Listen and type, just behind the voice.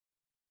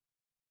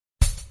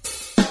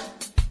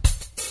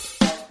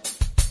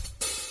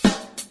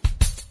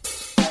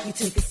You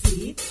take a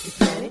seed, you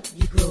plant it,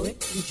 you grow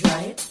it, you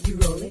dry it, you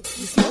roll it,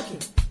 you smoke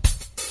it.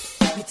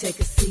 You take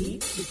a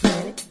seed, you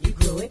plant it, you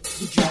grow it,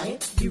 you dry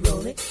it, you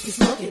roll it, you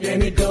smoke it,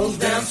 and it goes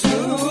down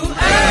smooth.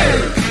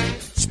 Hey!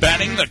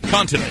 Spanning the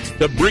continent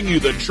to bring you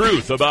the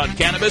truth about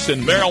cannabis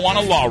and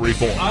marijuana law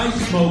reform. I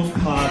smoke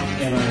pot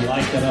and I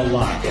like it a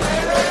lot.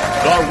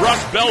 The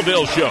Russ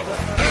Belville Show.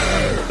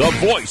 The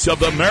voice of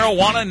the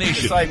marijuana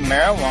nation. It's like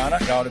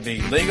marijuana ought to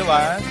be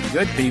legalized.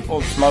 Good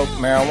people smoke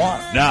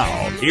marijuana.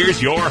 Now,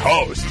 here's your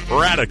host,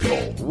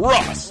 Radical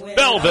Russ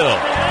Belville.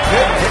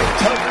 Good day,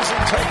 tokers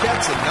and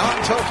tokettes and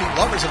non-toking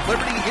lovers of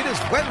liberty. It is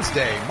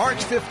Wednesday, March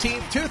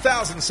 15th,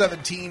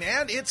 2017,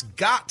 and it's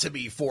got to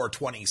be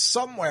 420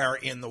 somewhere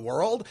in the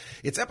world.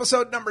 It's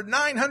episode number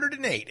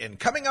 908, and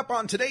coming up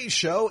on today's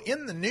show,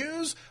 in the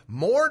news,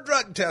 more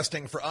drug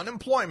testing for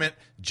unemployment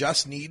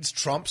just needs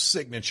Trump's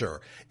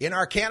signature. In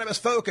our cannabis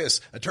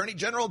focus, Attorney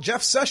General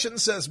Jeff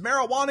Sessions says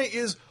marijuana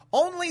is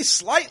only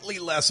slightly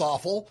less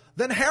awful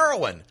than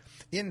heroin.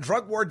 In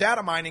drug war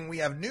data mining, we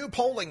have new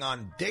polling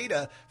on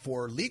data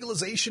for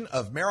legalization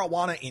of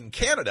marijuana in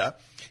Canada.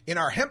 In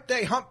our Hemp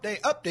Day Hump Day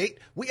update,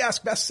 we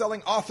ask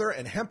best-selling author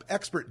and hemp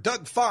expert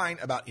Doug Fine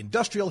about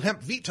industrial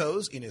hemp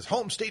vetoes in his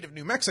home state of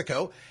New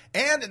Mexico.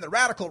 And in the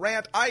Radical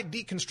Rant, I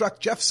deconstruct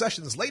Jeff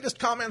Sessions' latest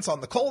comments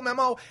on the Cole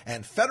Memo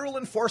and federal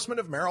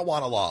enforcement of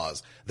marijuana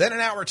laws. Then in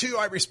hour two,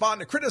 I respond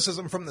to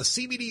criticism from the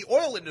CBD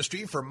oil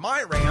industry for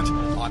my rant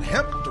on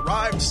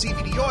hemp-derived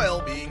CBD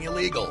oil being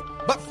illegal.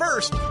 But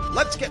first,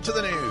 let's get to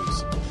the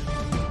news.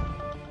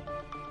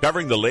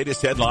 Covering the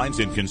latest headlines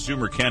in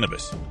consumer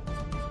cannabis,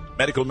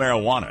 medical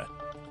marijuana,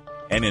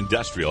 and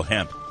industrial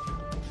hemp.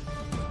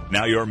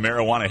 Now your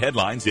marijuana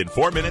headlines in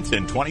 4 minutes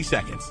and 20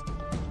 seconds.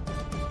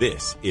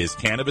 This is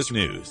Cannabis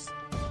News.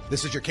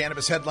 This is your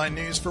Cannabis Headline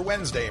News for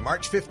Wednesday,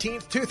 March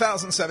 15th,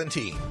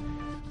 2017.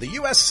 The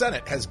U.S.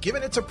 Senate has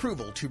given its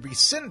approval to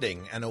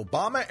rescinding an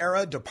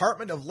Obama-era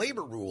Department of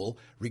Labor rule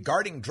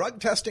regarding drug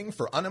testing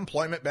for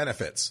unemployment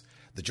benefits.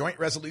 The joint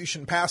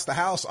resolution passed the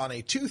House on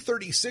a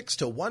 236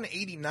 to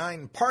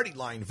 189 party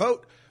line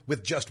vote,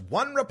 with just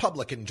one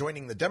Republican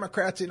joining the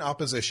Democrats in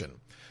opposition.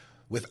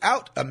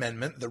 Without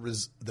amendment,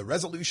 the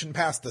resolution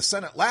passed the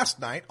Senate last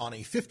night on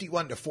a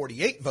 51 to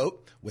 48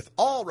 vote, with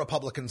all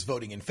Republicans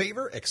voting in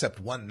favor except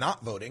one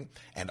not voting,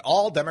 and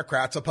all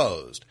Democrats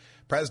opposed.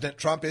 President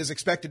Trump is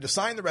expected to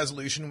sign the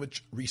resolution,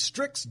 which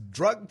restricts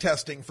drug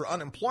testing for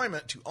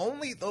unemployment to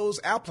only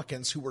those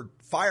applicants who were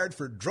fired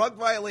for drug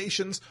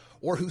violations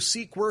or who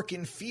seek work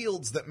in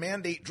fields that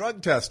mandate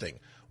drug testing.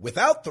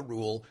 Without the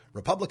rule,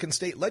 Republican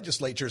state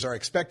legislatures are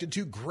expected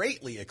to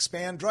greatly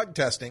expand drug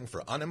testing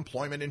for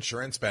unemployment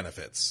insurance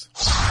benefits.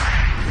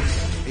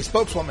 A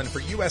spokeswoman for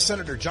U.S.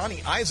 Senator Johnny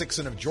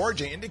Isakson of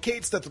Georgia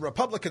indicates that the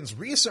Republicans'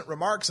 recent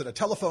remarks at a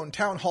telephone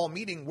town hall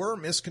meeting were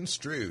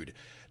misconstrued.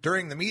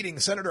 During the meeting,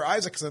 Senator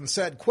Isakson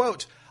said,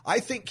 quote, "I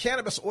think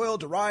cannabis oil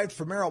derived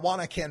from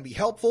marijuana can be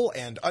helpful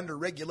and under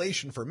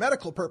regulation for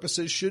medical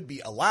purposes should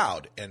be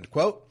allowed," end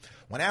quote.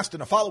 When asked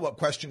in a follow-up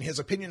question his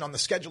opinion on the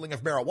scheduling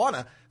of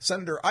marijuana,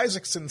 Senator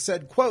Isakson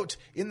said, quote,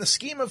 "In the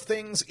scheme of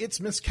things, it's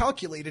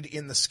miscalculated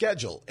in the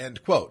schedule,"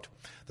 end quote.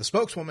 The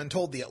spokeswoman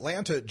told the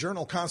Atlanta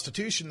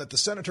Journal-Constitution that the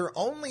senator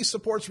only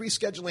supports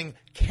rescheduling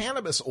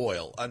cannabis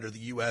oil under the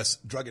U.S.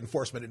 Drug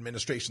Enforcement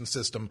Administration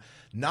system,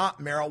 not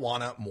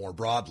marijuana more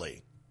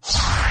broadly.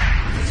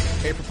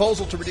 A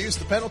proposal to reduce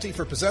the penalty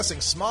for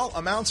possessing small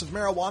amounts of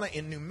marijuana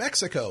in New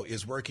Mexico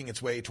is working its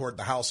way toward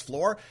the House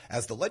floor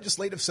as the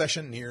legislative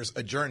session nears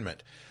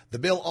adjournment. The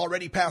bill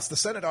already passed the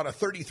Senate on a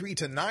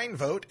 33-9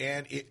 vote,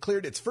 and it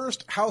cleared its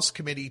first House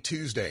committee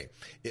Tuesday.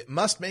 It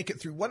must make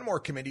it through one more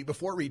committee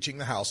before reaching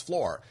the House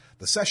floor.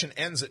 The session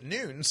ends at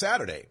noon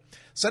Saturday.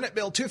 Senate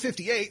Bill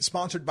 258,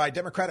 sponsored by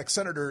Democratic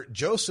Senator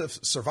Joseph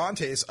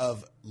Cervantes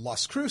of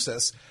Las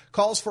Cruces,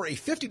 calls for a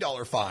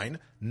 $50 fine,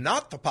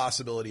 not the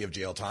possibility of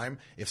jail time,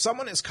 if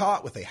someone is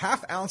caught with a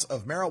half ounce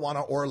of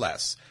marijuana or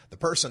less. The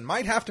person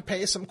might have to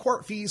pay some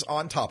court fees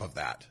on top of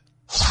that.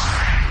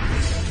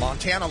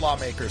 Montana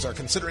lawmakers are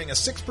considering a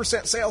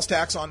 6% sales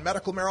tax on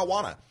medical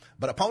marijuana,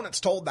 but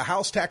opponents told the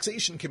House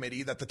Taxation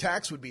Committee that the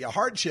tax would be a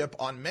hardship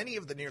on many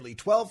of the nearly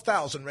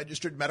 12,000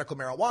 registered medical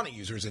marijuana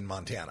users in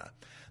Montana.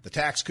 The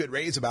tax could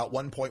raise about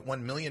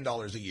 $1.1 million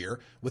a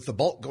year, with the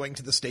bulk going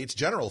to the state's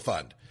general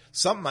fund.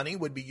 Some money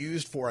would be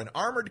used for an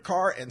armored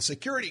car and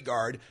security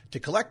guard to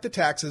collect the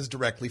taxes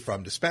directly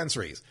from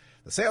dispensaries.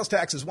 The sales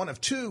tax is one of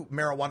two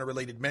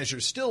marijuana-related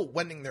measures still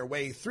wending their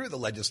way through the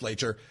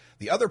legislature.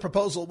 The other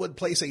proposal would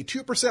place a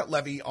 2%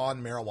 levy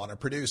on marijuana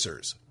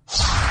producers.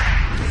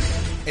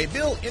 A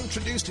bill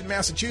introduced in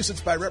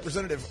Massachusetts by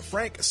Representative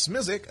Frank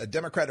Smizik, a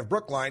Democrat of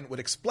Brookline, would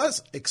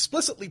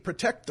explicitly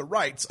protect the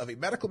rights of a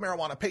medical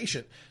marijuana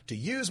patient to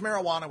use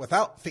marijuana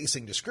without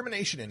facing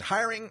discrimination in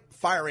hiring,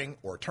 firing,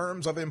 or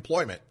terms of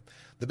employment.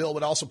 The bill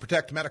would also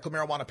protect medical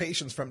marijuana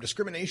patients from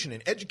discrimination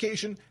in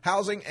education,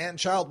 housing, and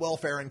child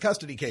welfare and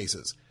custody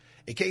cases.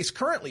 A case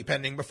currently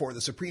pending before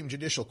the Supreme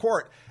Judicial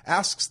Court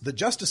asks the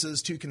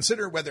justices to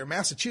consider whether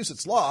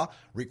Massachusetts law,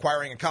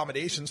 requiring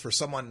accommodations for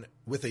someone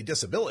with a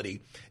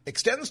disability,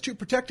 extends to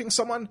protecting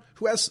someone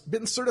who has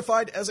been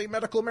certified as a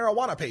medical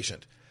marijuana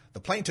patient. The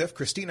plaintiff,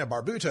 Christina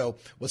Barbuto,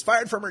 was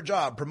fired from her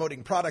job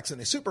promoting products in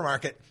a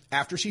supermarket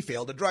after she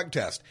failed a drug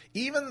test,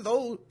 even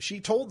though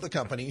she told the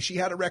company she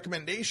had a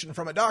recommendation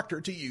from a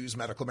doctor to use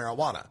medical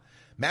marijuana.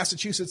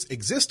 Massachusetts'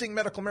 existing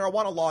medical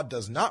marijuana law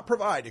does not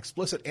provide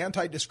explicit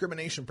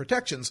anti-discrimination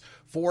protections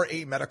for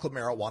a medical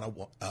marijuana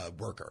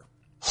worker.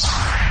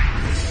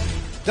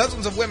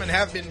 Dozens of women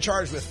have been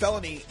charged with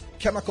felony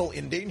chemical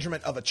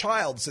endangerment of a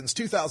child since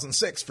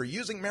 2006 for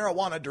using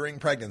marijuana during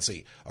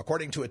pregnancy,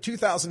 according to a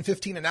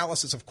 2015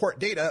 analysis of court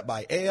data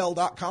by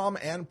AL.com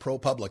and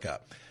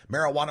ProPublica.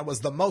 Marijuana was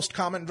the most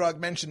common drug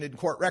mentioned in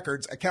court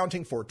records,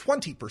 accounting for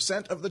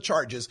 20% of the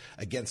charges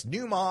against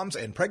new moms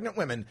and pregnant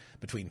women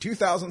between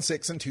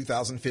 2006 and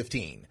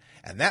 2015.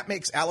 And that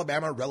makes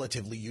Alabama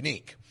relatively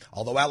unique.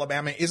 Although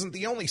Alabama isn't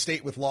the only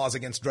state with laws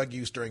against drug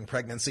use during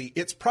pregnancy,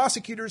 its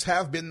prosecutors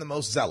have been the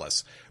most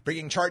zealous,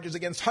 bringing charges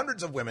against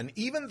hundreds of women,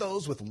 even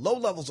those with low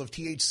levels of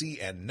THC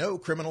and no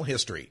criminal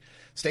history.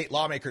 State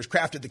lawmakers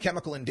crafted the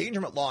chemical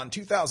endangerment law in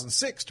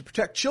 2006 to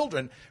protect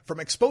children from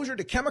exposure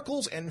to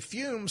chemicals and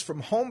fumes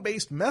from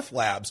home-based meth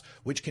labs,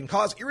 which can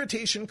cause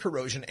irritation,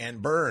 corrosion,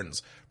 and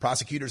burns.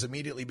 Prosecutors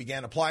immediately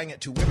began applying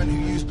it to women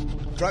who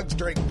used drugs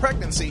during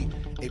pregnancy,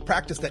 a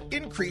practice that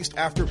increased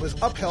after it was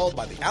upheld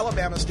by the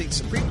Alabama State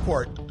Supreme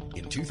Court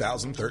in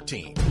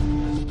 2013.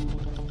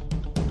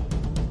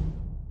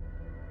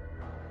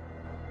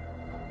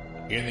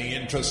 In the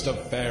interest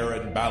of fair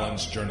and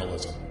balanced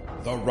journalism,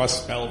 the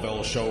Russ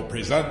Belville Show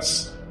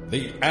presents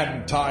the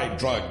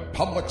anti-drug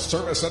public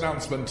service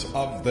announcement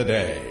of the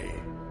day.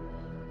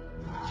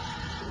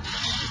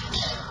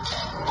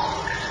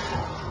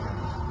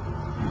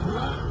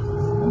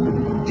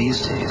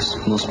 These days,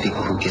 most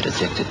people who get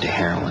addicted to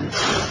heroin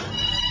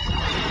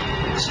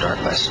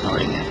start by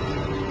snorting it.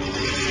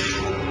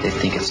 They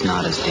think it's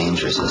not as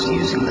dangerous as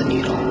using the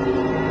needle.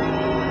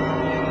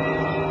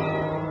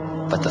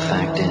 But the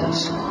fact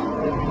is,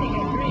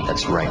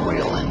 that's right where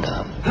you'll end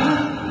up.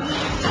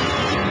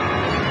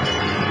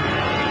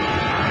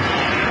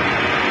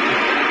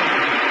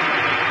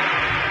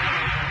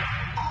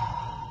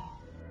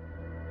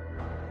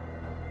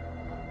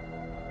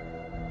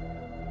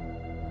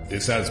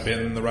 This has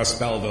been the Russ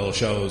Belville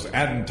Show's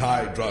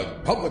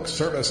anti-drug public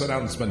service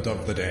announcement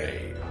of the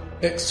day,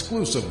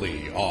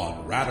 exclusively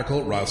on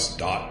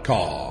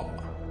RadicalRuss.com.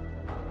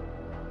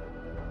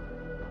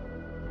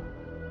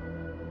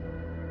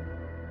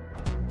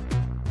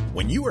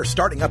 When you are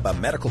starting up a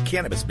medical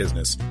cannabis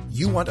business,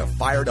 you want a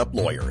fired-up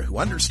lawyer who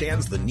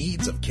understands the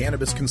needs of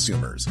cannabis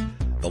consumers.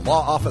 The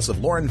law office of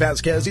Lauren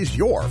Vasquez is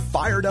your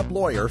fired-up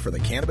lawyer for the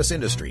cannabis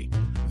industry.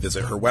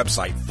 Visit her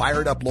website,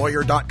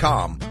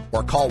 fireduplawyer.com,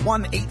 or call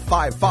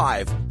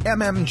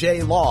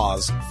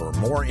 1-855-MMJ-LAWS for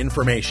more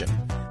information.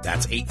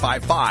 That's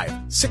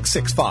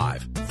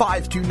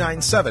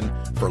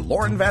 855-665-5297 for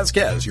Lauren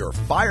Vasquez, your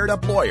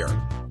fired-up lawyer,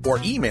 or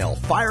email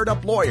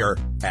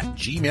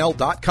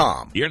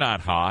fireduplawyer@gmail.com. You're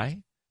not high.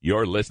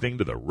 You're listening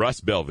to the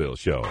Russ Belville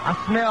Show.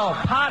 I smell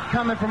pot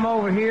coming from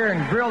over here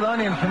and grilled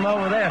onions from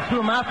over there. Two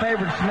of my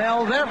favorite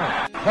smells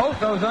ever. Both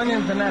those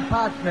onions and that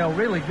pot smell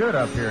really good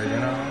up here, you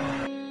know.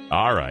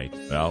 All right.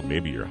 Well,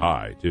 maybe you're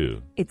high,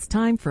 too. It's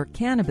time for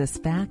cannabis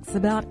facts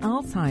about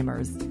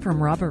Alzheimer's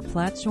from Robert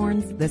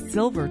Platshorn's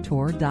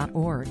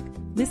thesilvertour.org.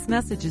 This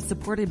message is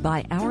supported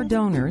by our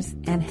donors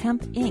and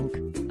Hemp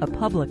Inc., a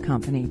public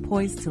company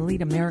poised to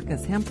lead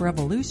America's hemp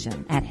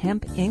revolution at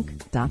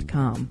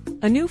hempinc.com.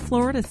 A new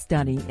Florida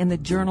study in the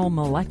journal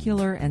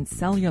Molecular and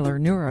Cellular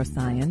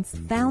Neuroscience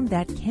found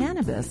that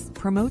cannabis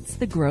promotes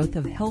the growth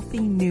of healthy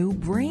new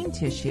brain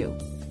tissue.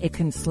 It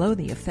can slow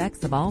the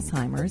effects of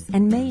Alzheimer's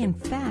and may in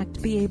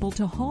fact be able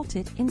to halt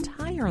it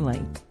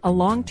entirely. A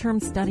long-term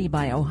study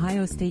by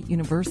Ohio State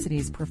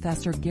University's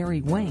Professor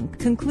Gary Wenk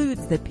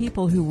concludes that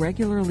people who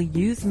regularly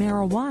use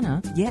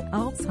marijuana get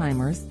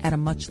Alzheimer's at a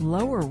much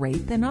lower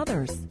rate than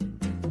others.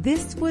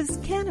 This was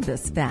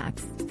Cannabis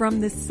Facts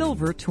from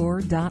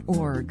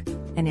thesilvertour.org,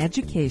 an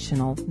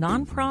educational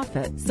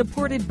nonprofit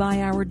supported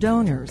by our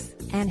donors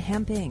and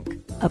Hemp Inc.,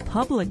 a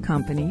public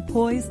company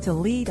poised to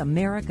lead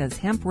America's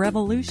hemp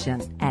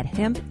revolution at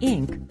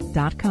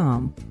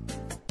hempinc.com.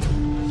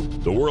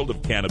 The world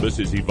of cannabis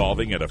is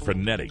evolving at a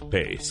frenetic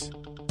pace.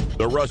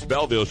 The Russ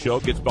Belville Show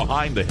gets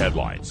behind the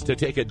headlines to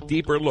take a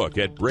deeper look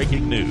at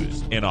breaking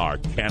news in our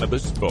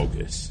Cannabis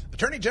Focus.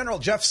 Attorney General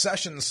Jeff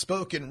Sessions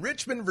spoke in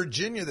Richmond,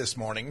 Virginia this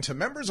morning to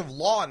members of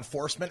law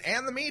enforcement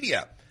and the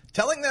media,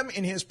 telling them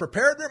in his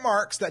prepared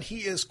remarks that he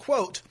is,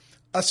 quote,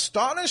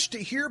 astonished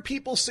to hear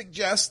people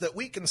suggest that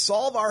we can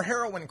solve our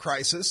heroin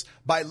crisis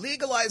by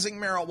legalizing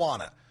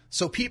marijuana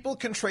so people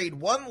can trade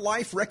one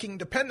life-wrecking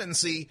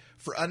dependency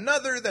for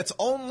another that's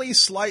only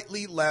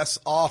slightly less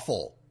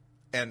awful,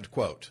 end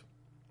quote.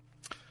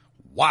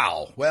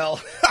 Wow.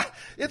 Well,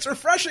 it's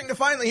refreshing to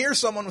finally hear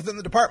someone within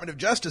the Department of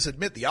Justice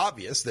admit the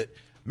obvious, that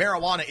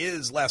marijuana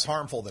is less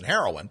harmful than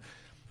heroin.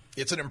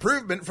 It's an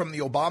improvement from the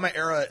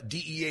Obama-era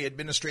DEA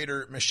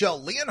Administrator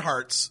Michelle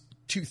Leonhardt's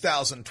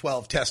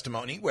 2012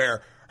 testimony,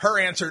 where her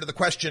answer to the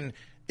question,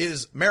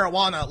 is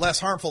marijuana less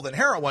harmful than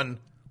heroin,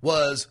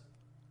 was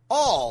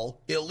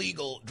all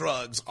illegal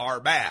drugs are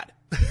bad.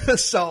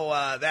 So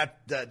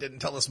that didn't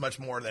tell us much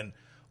more than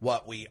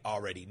what we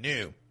already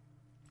knew.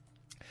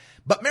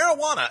 But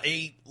marijuana,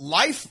 a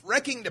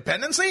life-wrecking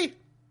dependency?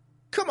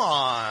 Come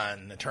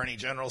on, Attorney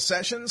General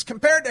Sessions.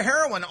 Compared to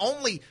heroin,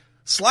 only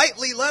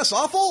slightly less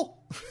awful?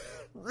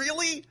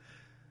 Really?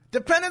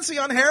 Dependency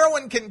on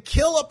heroin can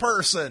kill a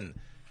person.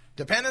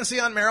 Dependency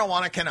on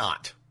marijuana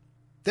cannot.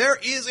 There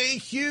is a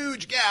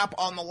huge gap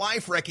on the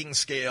life-wrecking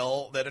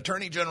scale that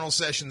Attorney General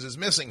Sessions is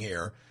missing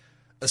here,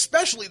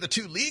 especially the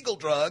two legal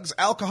drugs,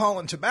 alcohol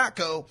and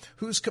tobacco,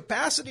 whose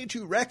capacity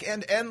to wreck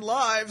and end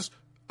lives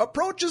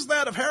approaches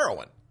that of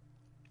heroin.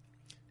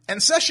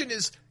 And Sessions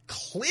is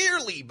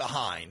clearly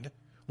behind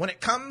when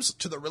it comes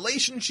to the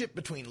relationship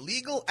between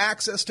legal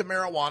access to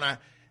marijuana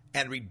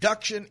and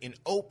reduction in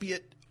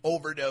opiate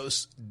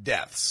overdose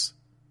deaths.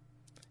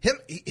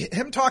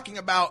 Him talking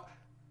about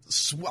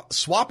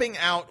swapping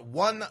out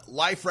one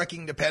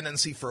life-wrecking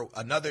dependency for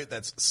another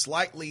that's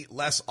slightly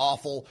less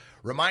awful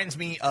reminds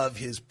me of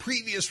his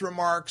previous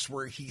remarks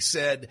where he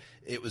said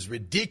it was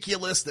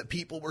ridiculous that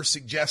people were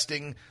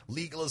suggesting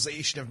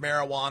legalization of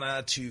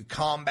marijuana to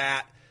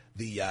combat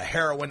the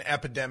heroin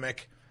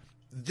epidemic.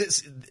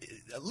 This,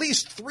 at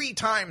least 3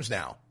 times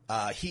now,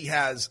 he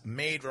has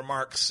made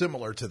remarks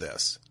similar to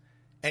this.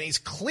 And he's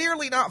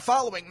clearly not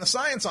following the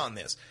science on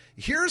this.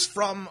 Here's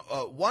from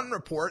one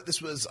report.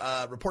 This was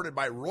reported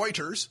by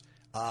Reuters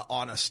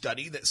on a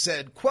study that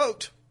said,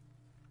 quote,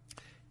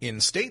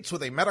 in states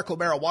with a medical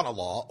marijuana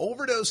law,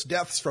 overdose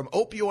deaths from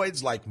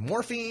opioids like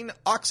morphine,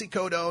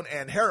 oxycodone,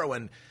 and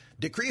heroin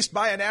decreased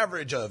by an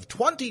average of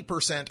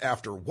 20%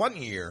 after 1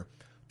 year,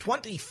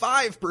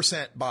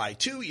 25% by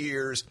 2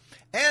 years,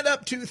 and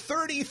up to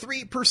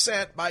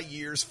 33% by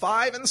years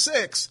 5 and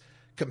 6,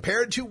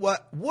 compared to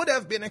what would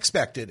have been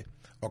expected,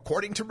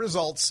 according to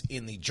results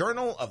in the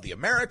Journal of the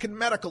American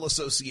Medical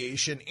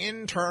Association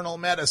Internal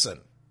Medicine.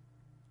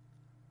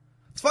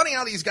 It's funny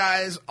how these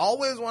guys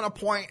always want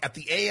to point at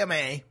the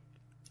AMA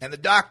and the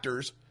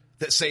doctors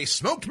that say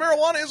smoked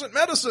marijuana isn't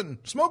medicine.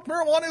 Smoked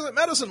marijuana isn't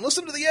medicine.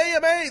 Listen to the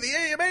AMA. The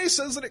AMA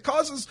says that it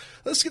causes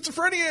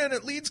schizophrenia and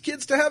it leads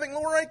kids to having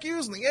lower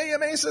IQs. And the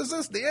AMA says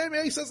this, the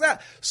AMA says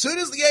that. Soon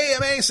as the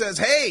AMA says,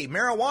 hey,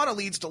 marijuana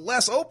leads to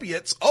less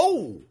opiates,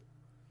 oh,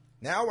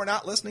 now we're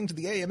not listening to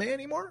the AMA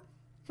anymore?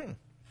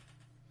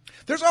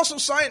 There's also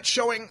science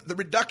showing the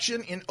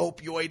reduction in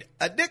opioid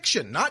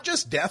addiction, not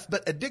just death,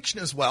 but addiction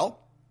as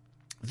well.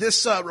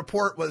 This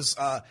report was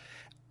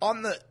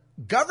on the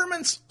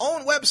government's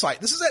own website.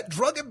 This is at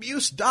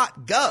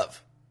drugabuse.gov.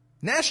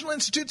 National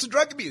Institutes of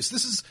Drug Abuse.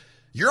 This is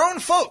your own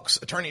folks,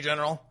 Attorney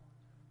General.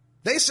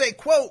 They say,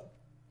 quote,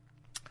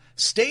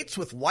 states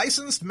with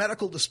licensed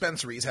medical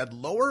dispensaries had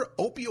lower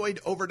opioid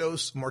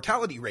overdose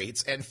mortality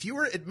rates and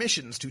fewer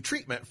admissions to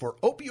treatment for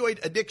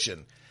opioid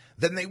addiction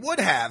than they would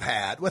have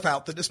had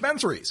without the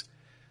dispensaries.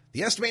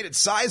 The estimated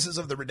sizes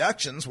of the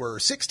reductions were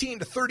 16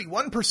 to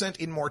 31%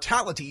 in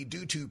mortality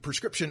due to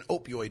prescription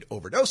opioid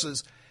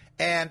overdoses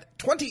and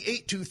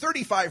 28 to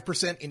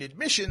 35% in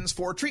admissions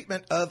for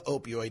treatment of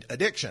opioid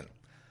addiction.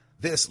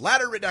 This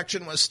latter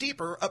reduction was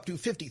steeper, up to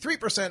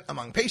 53%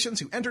 among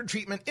patients who entered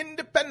treatment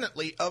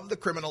independently of the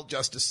criminal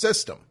justice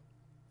system.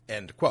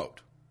 End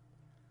quote.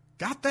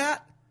 Got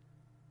that?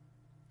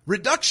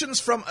 Reductions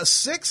from a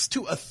sixth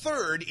to a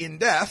third in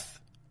death,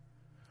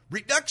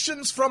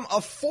 reductions from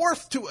a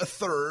fourth to a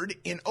third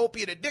in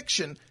opiate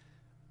addiction,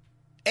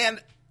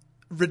 and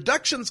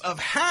reductions of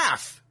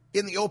half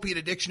in the opiate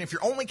addiction if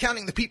you're only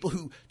counting the people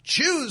who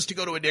choose to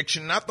go to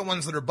addiction, not the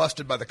ones that are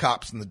busted by the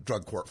cops and the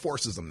drug court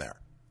forces them there.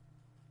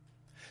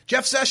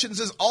 Jeff Sessions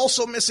is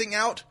also missing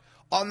out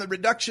on the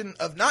reduction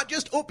of not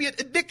just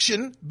opiate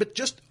addiction, but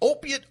just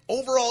opiate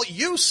overall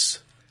use.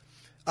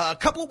 A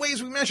couple of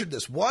ways we measured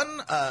this.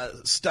 One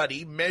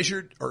study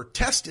measured or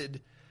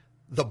tested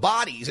the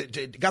bodies.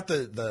 It got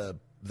the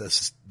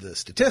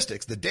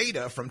statistics, the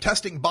data from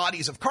testing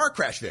bodies of car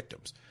crash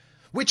victims,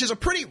 which is a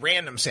pretty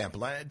random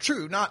sample.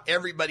 True, not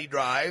everybody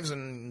drives,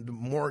 and the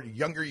more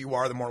younger you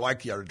are, the more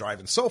likely you are to drive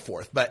and so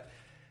forth. But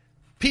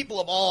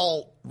people of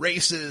all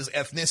races,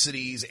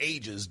 ethnicities,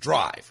 ages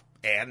drive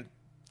and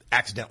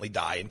accidentally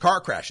die in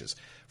car crashes.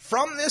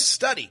 From this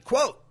study,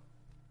 quote,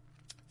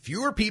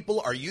 fewer people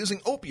are using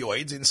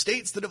opioids in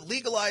states that have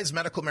legalized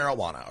medical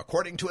marijuana,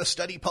 according to a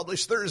study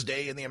published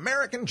Thursday in the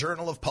American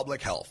Journal of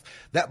Public Health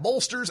that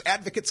bolsters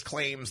advocates'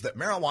 claims that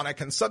marijuana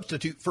can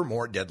substitute for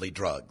more deadly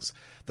drugs.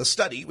 The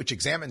study, which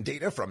examined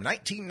data from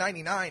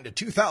 1999 to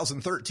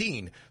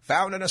 2013,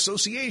 found an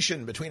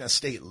association between a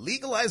state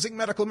legalizing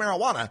medical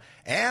marijuana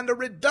and a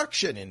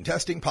reduction in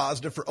testing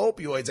positive for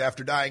opioids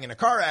after dying in a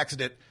car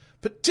accident,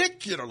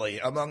 particularly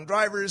among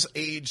drivers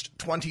aged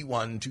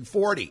 21 to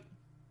 40.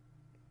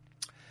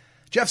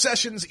 Jeff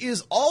Sessions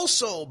is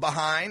also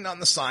behind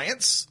on the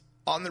science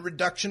on the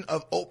reduction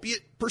of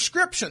opiate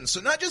prescriptions. So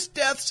not just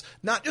deaths,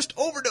 not just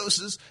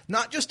overdoses,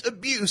 not just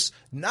abuse,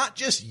 not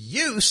just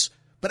use,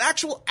 but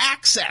actual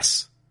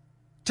access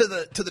to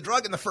the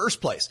drug in the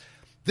first place.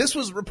 This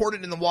was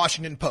reported in the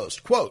Washington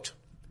Post. Quote,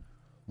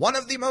 one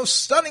of the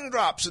most stunning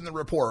drops in the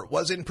report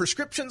was in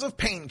prescriptions of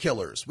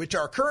painkillers, which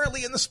are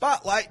currently in the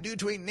spotlight due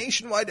to a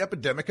nationwide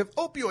epidemic of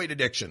opioid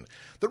addiction.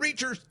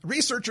 The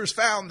researchers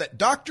found that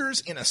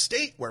doctors in a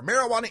state where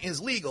marijuana is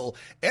legal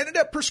ended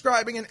up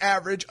prescribing an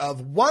average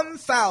of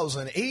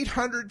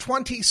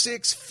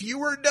 1,826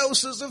 fewer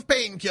doses of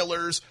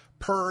painkillers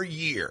per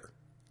year.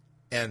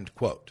 End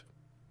quote.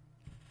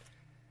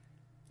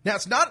 Now,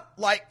 it's not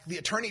like the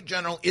Attorney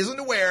General isn't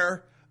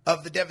aware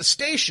of the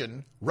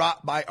devastation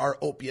wrought by our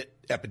opiate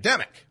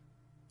epidemic.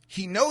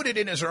 He noted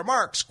in his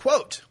remarks,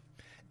 quote,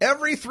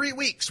 every 3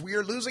 weeks we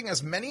are losing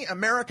as many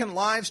American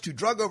lives to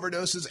drug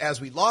overdoses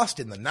as we lost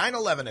in the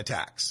 9/11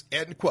 attacks,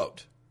 end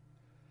quote.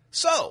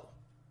 So,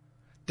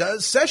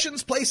 does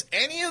Sessions place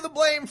any of the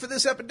blame for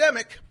this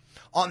epidemic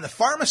on the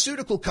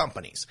pharmaceutical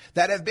companies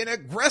that have been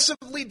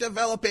aggressively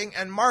developing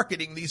and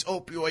marketing these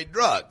opioid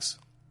drugs?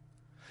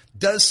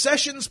 Does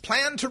Sessions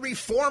plan to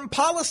reform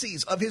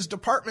policies of his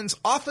department's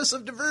Office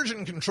of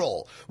Diversion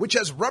Control, which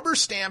has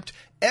rubber-stamped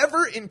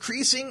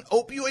ever-increasing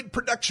opioid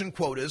production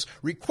quotas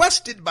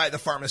requested by the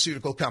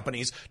pharmaceutical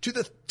companies to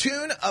the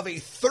tune of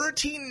a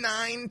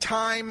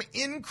 39-time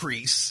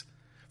increase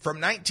from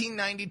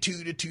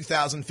 1992 to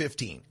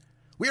 2015?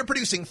 We are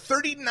producing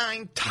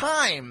 39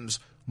 times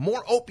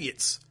more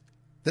opiates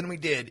than we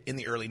did in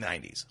the early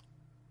 90s.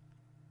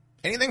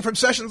 Anything from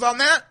Sessions on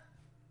that?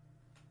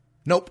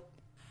 Nope.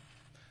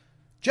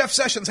 Jeff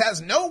Sessions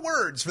has no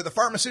words for the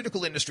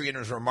pharmaceutical industry in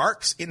his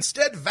remarks,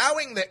 instead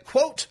vowing that,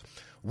 quote,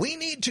 we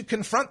need to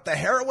confront the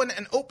heroin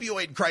and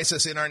opioid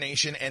crisis in our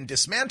nation and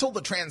dismantle the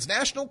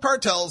transnational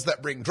cartels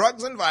that bring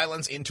drugs and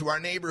violence into our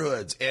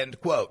neighborhoods, end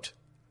quote.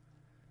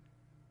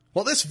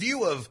 Well, this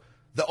view of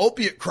the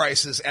opiate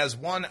crisis as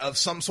one of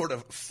some sort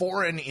of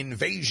foreign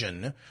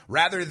invasion,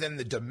 rather than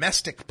the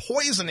domestic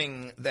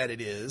poisoning that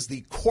it is,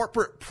 the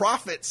corporate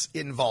profits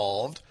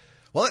involved,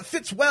 well, it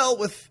fits well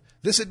with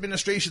this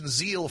administration's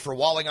zeal for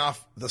walling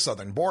off the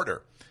southern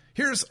border.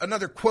 Here's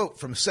another quote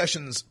from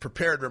Sessions'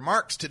 prepared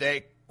remarks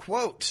today.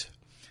 Quote,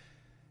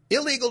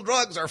 illegal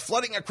drugs are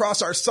flooding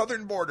across our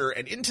southern border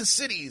and into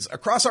cities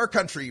across our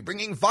country,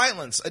 bringing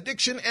violence,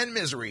 addiction, and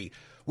misery.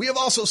 We have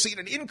also seen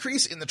an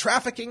increase in the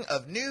trafficking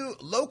of new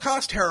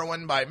low-cost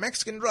heroin by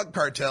Mexican drug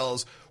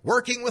cartels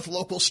working with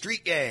local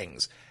street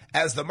gangs.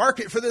 As the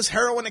market for this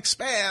heroin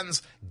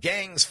expands,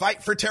 gangs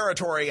fight for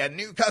territory and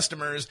new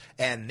customers,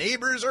 and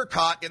neighbors are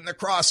caught in the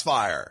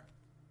crossfire.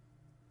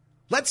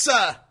 Let's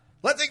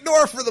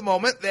ignore for the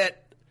moment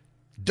that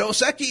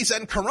Dos Equis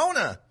and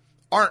Corona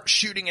aren't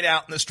shooting it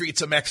out in the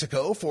streets of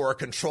Mexico for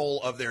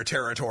control of their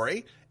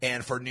territory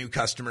and for new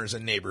customers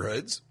and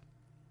neighborhoods.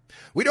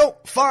 We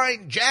don't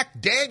find Jack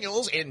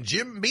Daniels and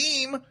Jim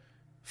Beam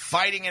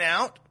fighting it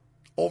out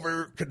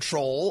over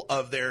control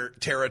of their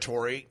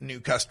territory, new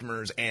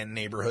customers, and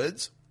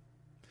neighborhoods.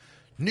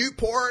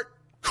 Newport,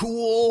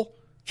 Cool,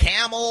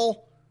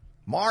 Camel,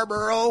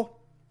 Marlboro,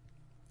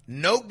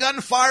 no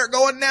gunfire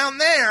going down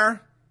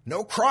there,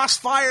 no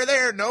crossfire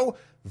there, no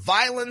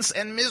violence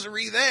and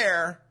misery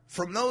there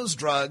from those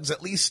drugs,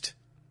 at least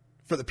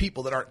for the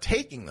people that aren't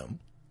taking them.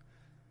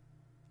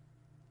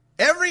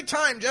 Every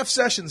time Jeff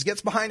Sessions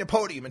gets behind a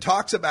podium and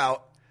talks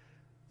about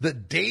the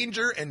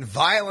danger and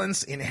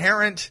violence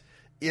inherent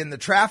in the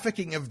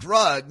trafficking of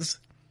drugs,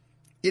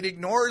 it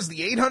ignores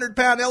the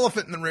 800-pound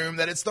elephant in the room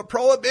that it's the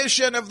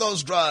prohibition of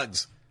those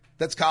drugs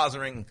that's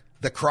causing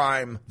the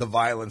crime, the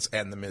violence,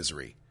 and the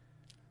misery.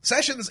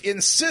 Sessions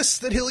insists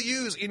that he'll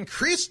use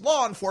increased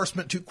law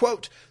enforcement to,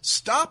 quote,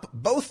 stop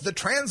both the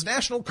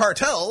transnational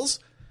cartels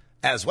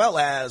as well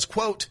as,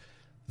 quote,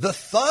 the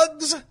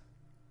thugs,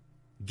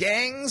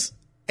 gangs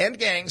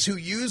who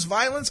use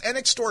violence and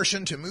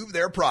extortion to move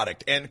their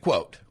product, end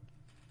quote.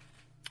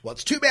 Well,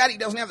 it's too bad he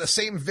doesn't have the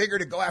same vigor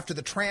to go after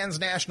the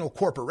transnational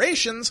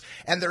corporations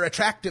and their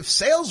attractive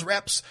sales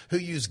reps who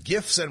use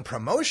gifts and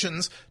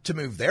promotions to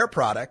move their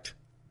product.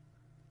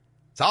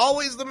 It's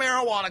always the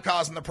marijuana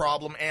causing the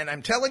problem, and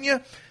I'm telling you,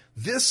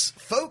 this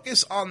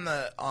focus on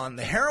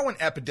the heroin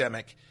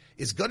epidemic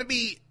is going to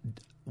be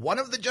one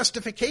of the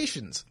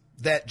justifications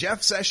that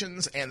Jeff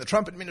Sessions and the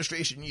Trump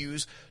administration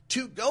use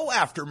to go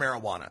after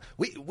marijuana.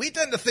 We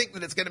tend to think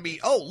that it's going to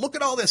be, oh, look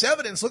at all this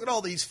evidence, look at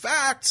all these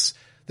facts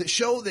that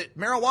show that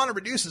marijuana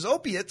reduces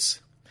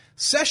opiates.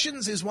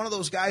 Sessions is one of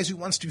those guys who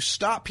wants to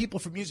stop people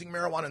from using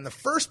marijuana in the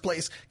first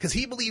place because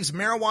he believes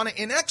marijuana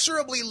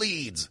inexorably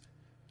leads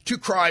to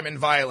crime and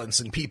violence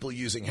and people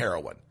using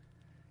heroin.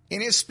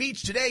 In his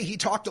speech today, he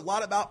talked a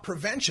lot about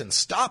prevention,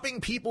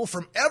 stopping people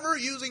from ever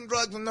using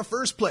drugs in the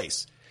first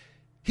place.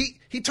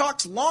 He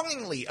talks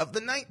longingly of the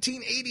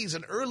 1980s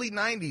and early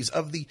 90s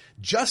of the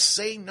Just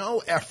Say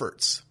No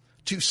efforts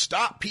to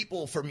stop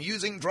people from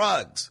using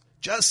drugs.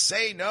 Just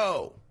say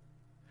no.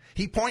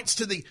 He points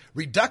to the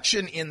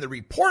reduction in the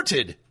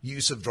reported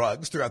use of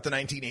drugs throughout the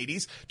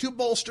 1980s to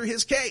bolster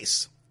his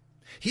case.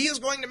 He is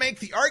going to make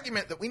the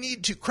argument that we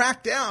need to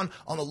crack down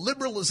on the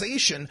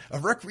liberalization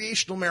of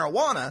recreational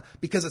marijuana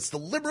because it's the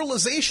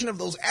liberalization of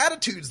those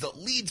attitudes that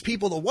leads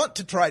people to want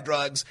to try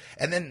drugs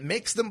and then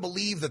makes them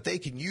believe that they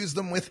can use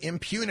them with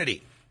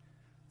impunity.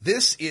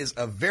 This is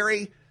a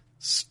very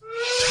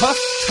tough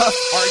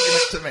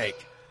argument to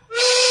make.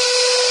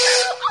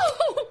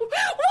 Oh,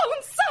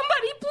 won't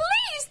somebody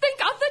please think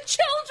of the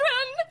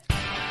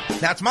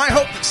children? Now, it's my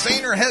hope that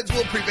saner heads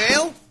will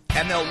prevail,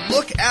 and they'll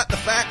look at the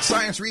facts,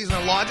 science, reason,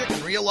 and logic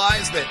and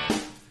realize that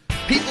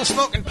people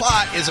smoking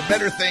pot is a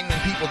better thing than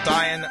people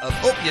dying of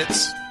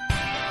opiates.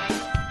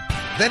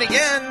 Then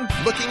again,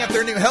 looking at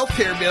their new health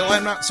care bill,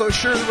 I'm not so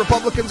sure the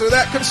Republicans are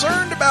that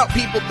concerned about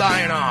people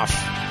dying off.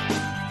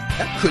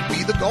 That could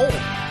be the goal.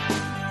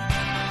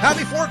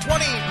 Happy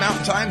 420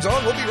 Mountain Time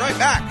Zone. We'll be right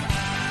back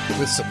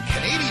with some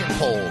Canadian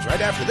polls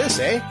right after this,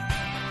 eh?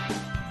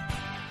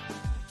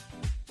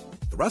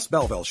 The Russ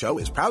Belville Show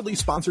is proudly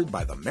sponsored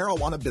by the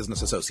Marijuana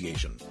Business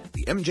Association.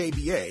 The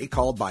MJBA,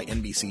 called by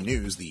NBC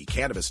News the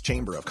Cannabis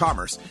Chamber of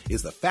Commerce,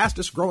 is the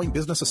fastest growing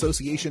business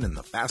association in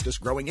the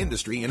fastest growing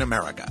industry in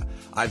America.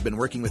 I've been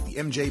working with the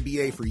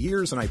MJBA for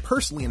years, and I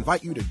personally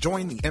invite you to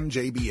join the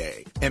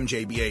MJBA.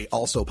 MJBA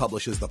also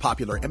publishes the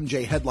popular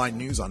MJ Headline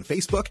News on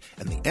Facebook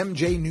and the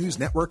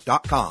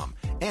MJNewsNetwork.com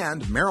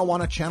and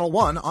Marijuana Channel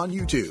 1 on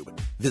YouTube.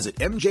 Visit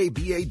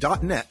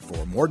mjba.net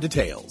for more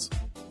details.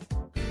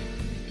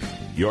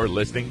 You're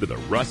listening to the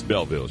Russ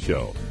Belville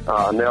Show.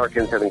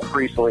 Americans have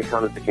increasingly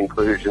come to the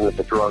conclusion that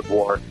the drug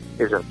war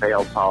is a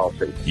failed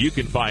policy. You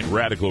can find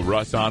Radical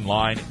Russ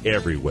online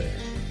everywhere.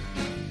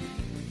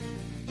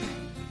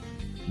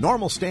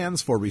 NORMAL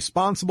stands for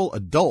Responsible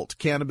Adult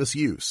Cannabis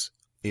Use.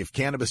 If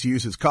cannabis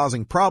use is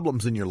causing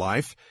problems in your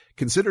life,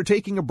 consider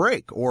taking a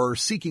break or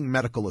seeking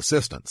medical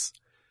assistance.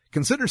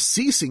 Consider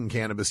ceasing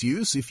cannabis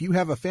use if you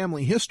have a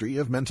family history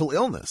of mental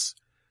illness.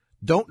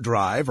 Don't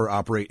drive or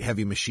operate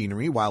heavy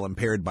machinery while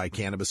impaired by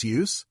cannabis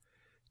use.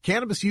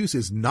 Cannabis use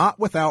is not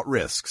without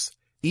risks,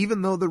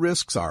 even though the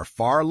risks are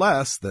far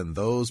less than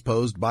those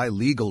posed by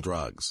legal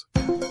drugs.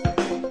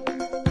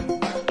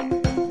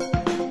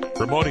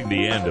 Promoting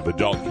the end of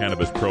adult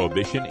cannabis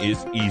prohibition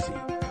is easy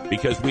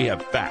because we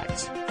have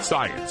facts,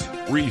 science,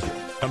 reason,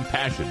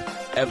 compassion,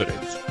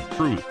 evidence,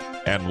 truth,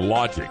 and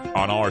logic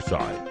on our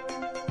side.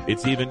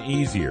 It's even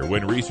easier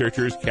when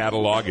researchers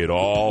catalog it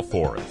all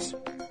for us.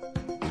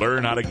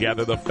 Learn how to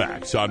gather the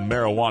facts on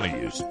marijuana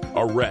use,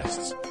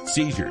 arrests,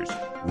 seizures,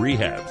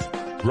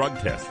 rehabs, drug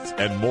tests,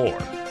 and more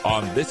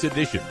on this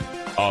edition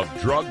of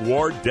Drug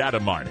War Data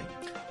Mining.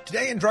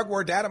 Today in Drug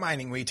War Data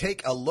Mining, we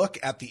take a look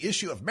at the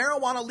issue of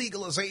marijuana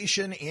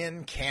legalization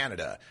in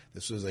Canada.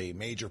 This was a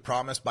major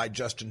promise by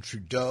Justin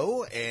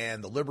Trudeau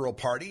and the Liberal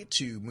Party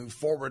to move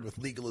forward with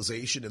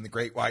legalization in the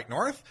Great White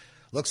North.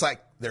 Looks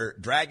like they're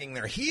dragging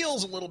their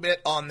heels a little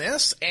bit on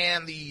this,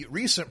 and the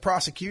recent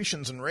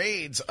prosecutions and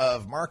raids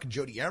of Mark and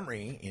Jody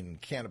Emery in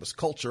cannabis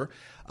culture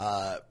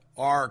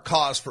are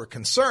cause for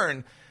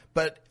concern.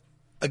 But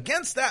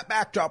against that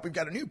backdrop, we've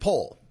got a new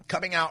poll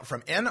coming out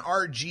from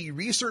NRG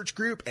Research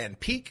Group and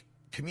Peak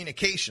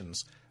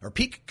Communicators,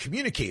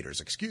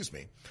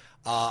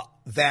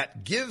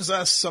 that gives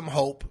us some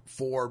hope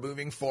for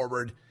moving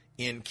forward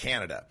in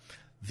Canada.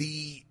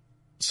 The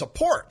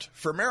support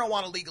for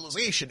marijuana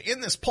legalization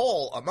in this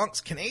poll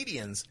amongst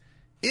Canadians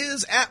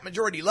is at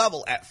majority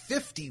level at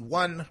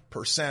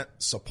 51%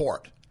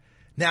 support.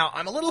 Now,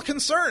 I'm a little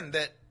concerned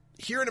that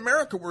here in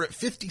America we're at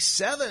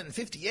 57,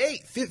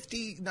 58,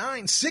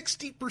 59,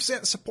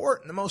 60%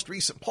 support in the most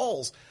recent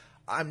polls.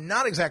 I'm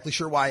not exactly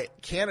sure why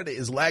Canada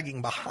is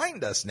lagging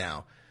behind us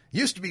now.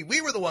 Used to be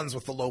we were the ones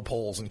with the low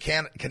polls and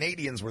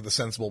Canadians were the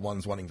sensible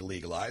ones wanting to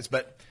legalize,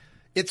 but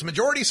it's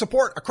majority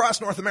support across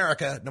North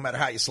America no matter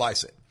how you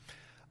slice it.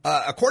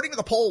 According to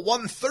the poll,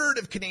 1/3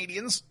 of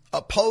Canadians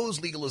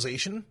oppose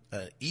legalization,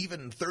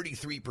 even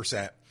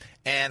 33%,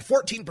 and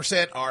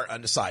 14% are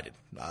undecided,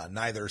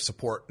 neither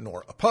support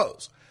nor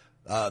oppose.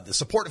 The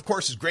support, of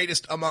course, is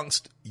greatest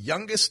amongst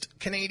youngest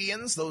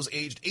Canadians. Those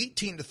aged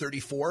 18 to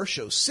 34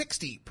 show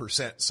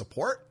 60%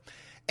 support.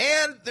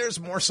 And there's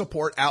more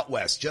support out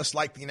west, just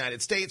like the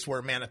United States,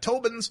 where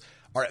Manitobans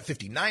are at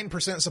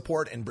 59%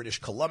 support and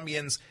British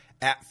Columbians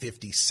at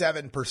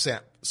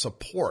 57%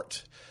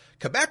 support.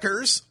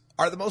 Quebecers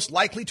are the most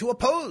likely to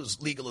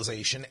oppose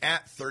legalization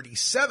at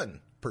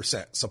 37%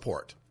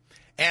 support.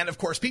 And, of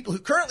course, people who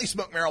currently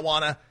smoke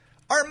marijuana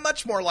are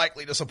much more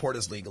likely to support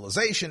its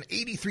legalization,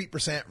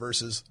 83%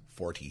 versus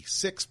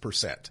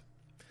 46%.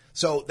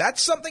 So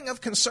that's something of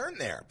concern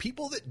there.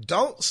 People that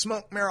don't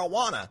smoke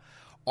marijuana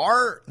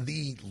are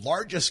the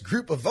largest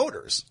group of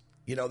voters.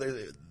 You know,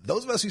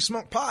 those of us who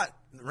smoke pot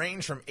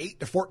range from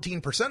 8 to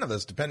 14% of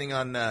us, depending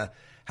on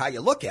how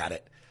you look at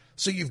it.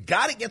 So you've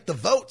got to get the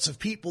votes of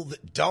people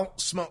that don't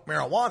smoke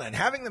marijuana, and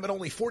having them at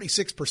only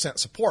 46%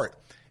 support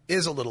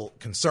is a little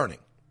concerning.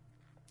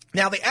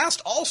 Now, they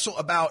asked also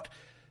about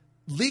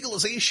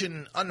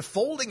legalization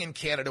unfolding in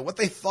Canada, what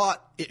they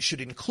thought it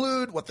should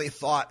include, what they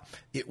thought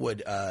it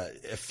would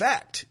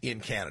affect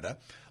in Canada.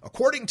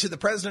 According to the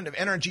president of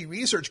NRG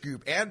Research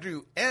Group,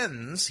 Andrew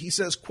Enns, he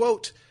says,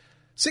 quote,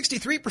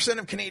 63%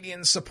 of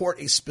Canadians support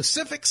a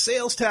specific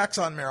sales tax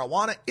on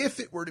marijuana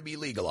if it were to be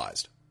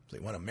legalized. So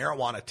they want a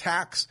marijuana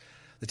tax.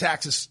 The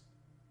tax has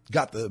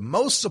got the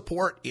most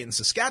support in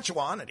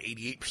Saskatchewan at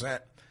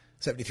 88%,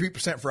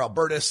 73% for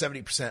Alberta,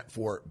 70%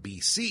 for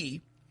BC.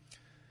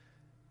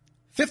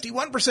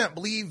 51%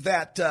 believe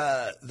that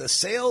the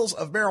sales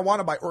of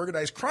marijuana by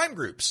organized crime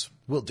groups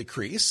will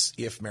decrease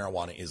if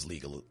marijuana is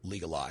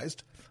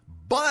legalized,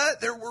 but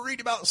they're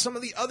worried about some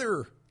of the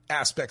other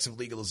aspects of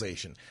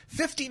legalization.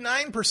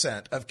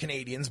 59% of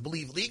Canadians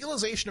believe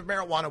legalization of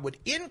marijuana would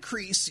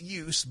increase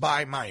use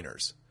by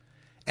minors,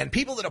 and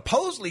people that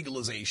oppose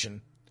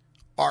legalization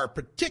are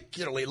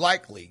particularly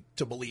likely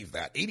to believe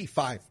that,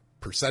 85%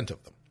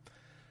 of them.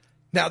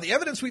 Now, the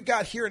evidence we've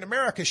got here in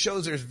America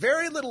shows there's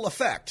very little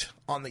effect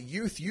on the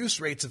youth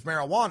use rates of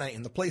marijuana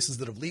in the places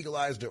that have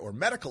legalized it or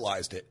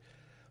medicalized it,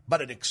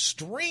 but an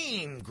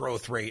extreme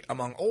growth rate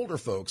among older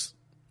folks,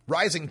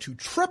 rising to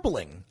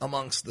tripling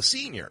amongst the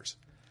seniors.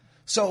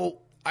 So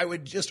I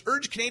would just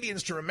urge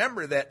Canadians to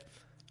remember that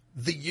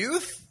the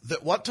youth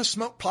that want to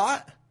smoke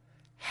pot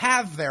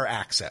have their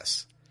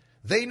access.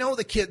 They know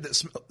the kid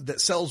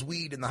that sells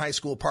weed in the high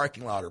school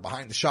parking lot or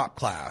behind the shop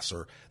class,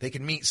 or they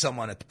can meet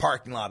someone at the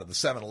parking lot of the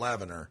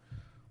 7-Eleven, or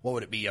what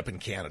would it be up in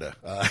Canada?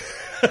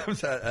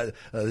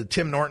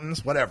 Tim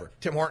Hortons, whatever.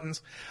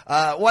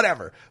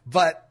 Whatever.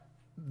 But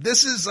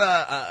this is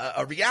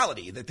a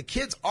reality that the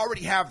kids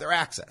already have their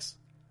access.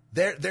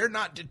 They're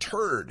not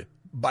deterred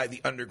by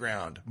the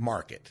underground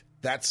market.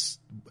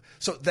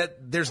 So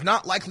that there's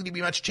not likely to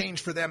be much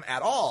change for them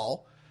at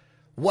all.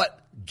 What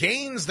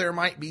gains there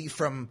might be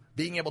from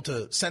being able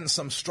to send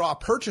some straw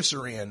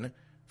purchaser in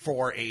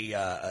for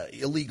a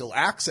illegal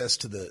access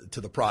to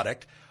the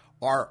product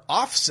are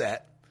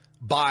offset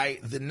by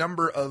the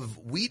number of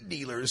weed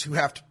dealers who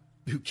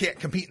can't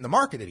compete in the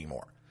market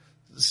anymore.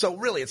 So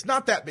really, it's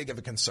not that big of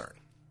a concern.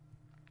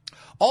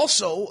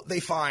 Also, they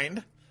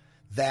find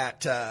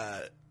that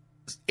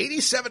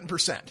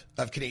 87%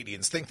 of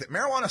Canadians think that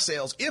marijuana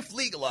sales, if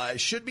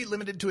legalized, should be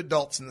limited to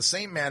adults in the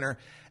same manner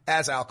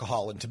as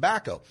alcohol and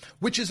tobacco,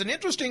 which is an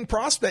interesting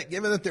prospect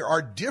given that there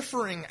are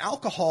differing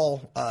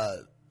alcohol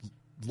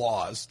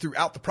laws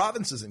throughout the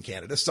provinces in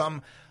Canada.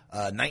 Some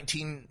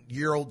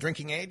 19-year-old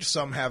drinking age,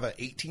 some have an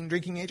 18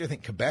 drinking age. I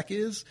think Quebec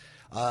is.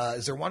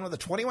 Is there one with a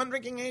 21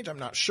 drinking age? I'm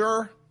not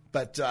sure,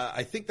 but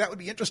I think that would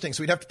be interesting.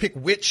 So we'd have to pick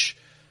which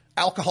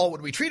alcohol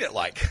would we treat it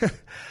like.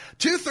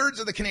 2/3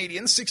 of the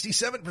Canadians,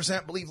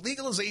 67%, believe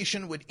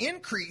legalization would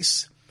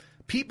increase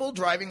people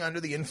driving under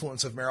the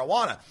influence of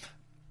marijuana.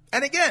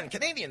 And again,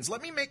 Canadians,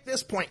 let me make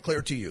this point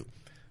clear to you.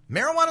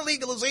 Marijuana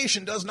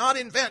legalization does not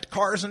invent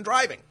cars and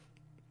driving.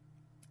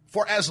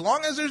 For as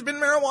long as there's been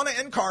marijuana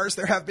and cars,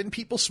 there have been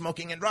people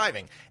smoking and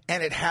driving.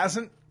 And it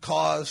hasn't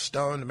caused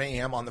stoned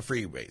mayhem on the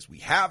freeways. We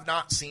have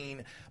not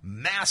seen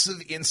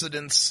massive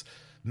incidents,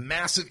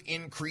 massive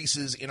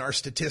increases in our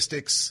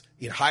statistics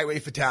in highway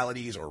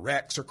fatalities or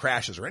wrecks or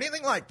crashes or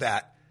anything like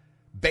that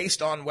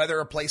based on whether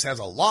a place has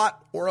a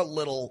lot or a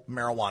little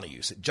marijuana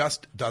use. It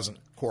just doesn't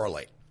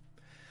correlate.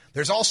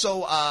 There's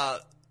also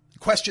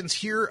questions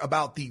here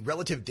about the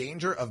relative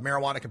danger of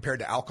marijuana compared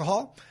to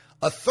alcohol.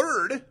 A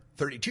third,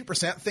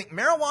 32%, think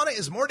marijuana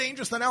is more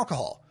dangerous than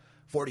alcohol.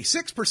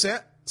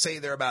 46% say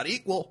they're about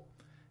equal.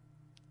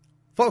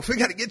 Folks, we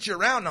got to get you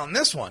around on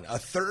this one. A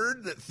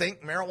third that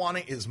think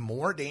marijuana is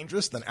more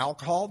dangerous than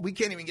alcohol. We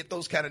can't even get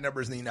those kind of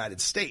numbers in the United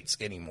States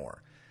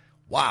anymore.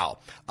 Wow.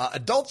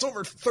 Adults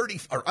over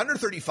 30 or under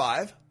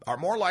 35 are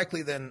more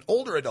likely than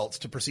older adults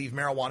to perceive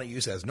marijuana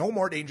use as no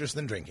more dangerous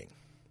than drinking.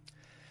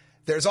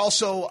 There's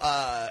also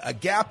a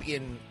gap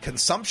in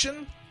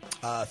consumption.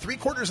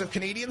 3/4 of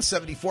Canadians,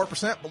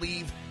 74%,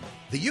 believe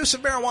the use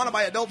of marijuana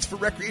by adults for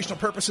recreational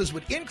purposes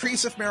would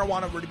increase if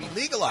marijuana were to be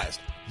legalized.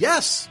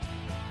 Yes.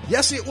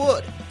 Yes, it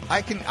would.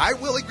 I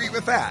will agree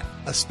with that,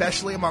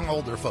 especially among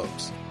older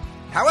folks.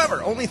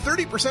 However, only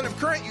 30% of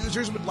current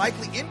users would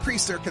likely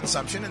increase their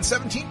consumption, and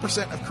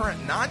 17% of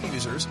current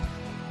non-users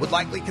would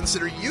likely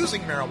consider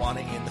using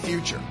marijuana in the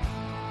future.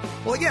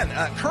 Well, again,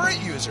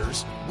 current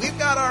users, we've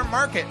got our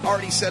market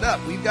already set up.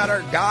 We've got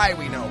our guy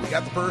we know. We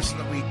got the person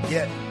that we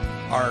get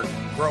our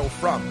grow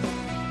from.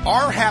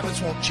 Our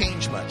habits won't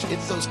change much.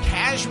 It's those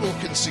casual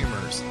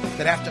consumers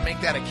that have to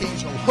make that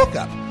occasional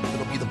hookup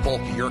that'll be the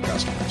bulk of your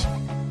customers.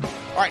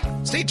 All right,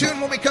 stay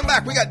tuned. When we come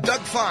back, we got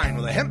Doug Fine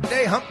with a Hump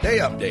Day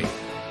update.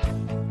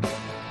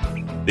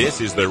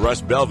 This is the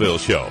Russ Belville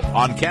Show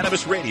on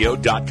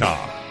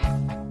CannabisRadio.com.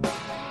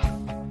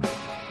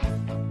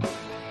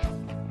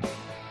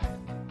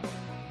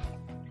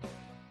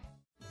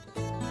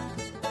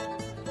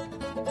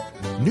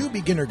 New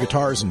beginner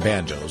guitars and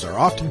banjos are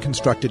often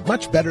constructed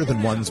much better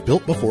than ones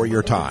built before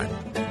your time.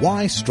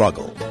 Why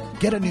struggle?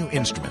 Get a new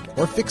instrument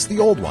or fix the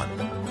old one.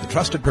 The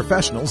trusted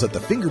professionals at the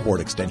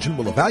Fingerboard Extension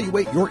will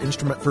evaluate your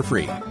instrument for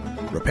free.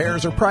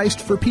 Repairs are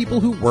priced for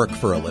people who work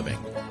for a living.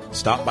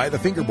 Stop by the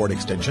Fingerboard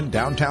Extension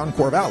downtown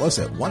Corvallis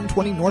at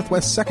 120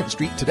 Northwest 2nd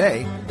Street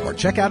today, or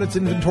check out its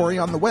inventory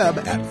on the web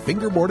at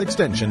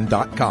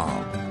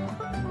fingerboardextension.com.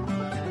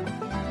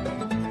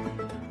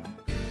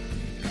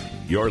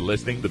 You're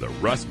listening to The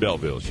Russ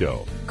Belville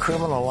Show.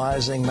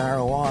 Criminalizing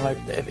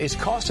marijuana is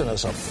costing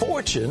us a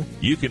fortune.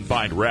 You can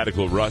find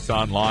Radical Russ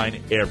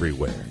online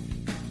everywhere.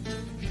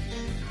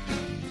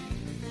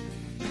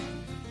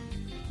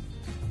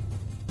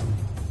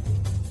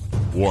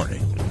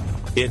 Warning.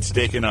 Hits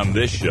taken on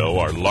this show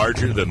are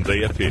larger than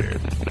they appear.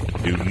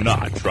 Do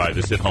not try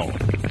this at home.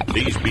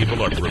 These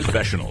people are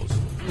professionals.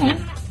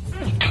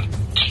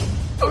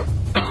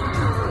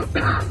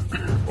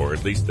 Or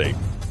at least they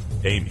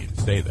pay me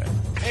to say that.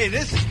 Hey,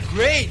 this is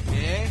great,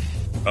 man.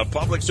 A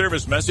public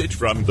service message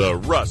from The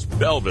Russ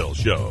Belville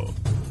Show.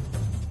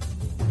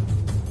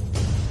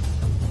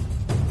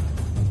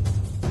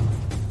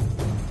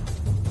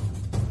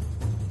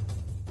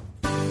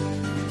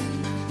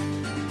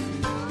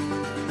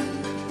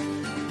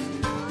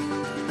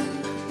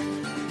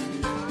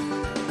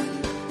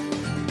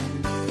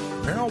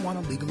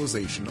 Marijuana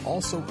legalization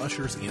also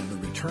ushers in the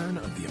return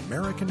of the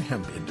American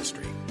hemp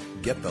industry.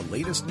 Get the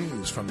latest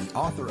news from the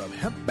author of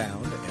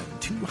Hempbound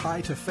and Too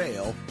High to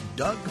Fail,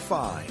 Doug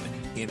Fine,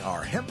 in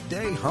our Hemp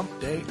Day Hump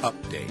Day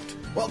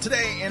Update. Well,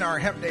 today in our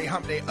Hemp Day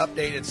Hump Day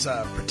Update, it's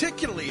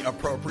particularly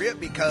appropriate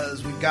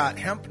because we've got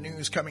hemp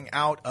news coming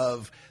out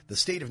of the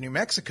state of New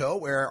Mexico,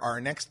 where our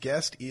next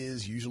guest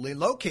is usually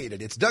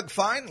located. It's Doug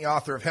Fine, the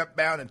author of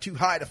Hempbound and Too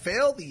High to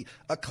Fail, the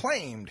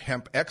acclaimed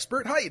hemp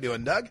expert. How you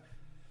doing, Doug?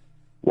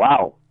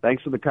 Wow.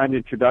 Thanks for the kind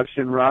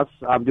introduction, Russ.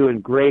 I'm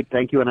doing great.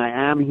 Thank you. And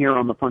I am here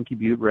on the Funky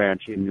Butte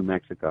Ranch in New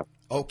Mexico.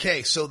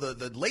 Okay, so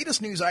the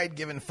latest news I had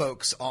given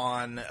folks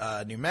on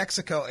New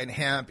Mexico and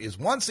hemp is,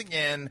 once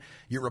again,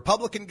 your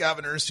Republican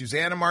governor,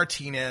 Susana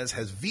Martinez,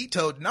 has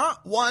vetoed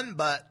not one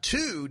but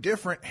two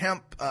different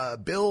hemp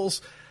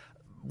bills.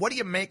 What do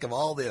you make of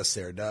all this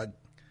there, Doug?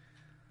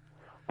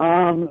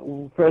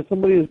 For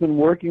somebody who's been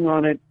working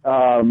on it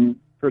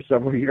for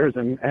several years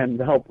and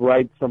helped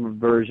write some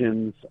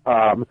versions,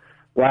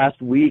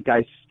 last week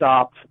I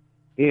stopped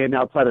in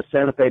outside of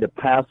Santa Fe to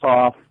pass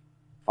off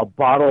a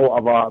bottle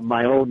of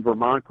my own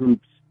Vermont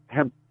group's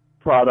hemp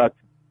product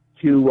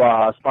to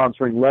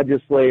sponsoring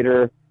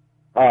legislator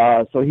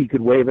so he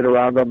could wave it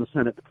around on the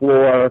Senate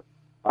floor.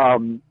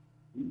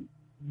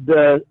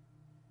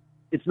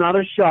 It's not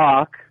a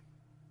shock.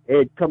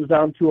 It comes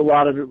down to a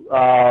lot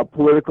of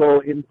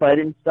political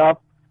infighting stuff.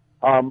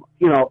 None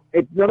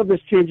of this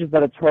changes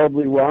that it's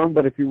horribly wrong,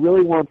 but if you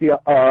really want the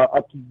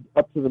up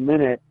to the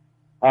minute,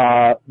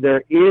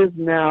 there is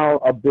now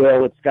a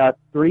bill. It's got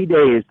 3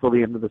 days till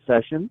the end of the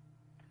session.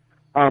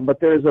 But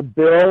there's a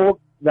bill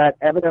that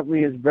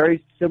evidently is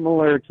very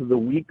similar to the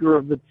weaker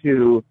of the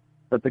two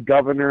that the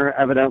governor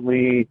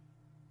evidently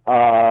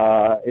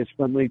is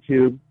friendly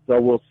to. So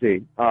we'll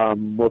see.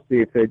 We'll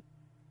see if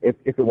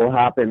it will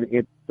happen.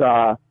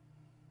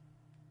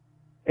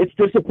 It's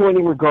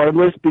disappointing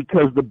regardless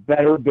because the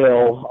better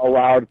bill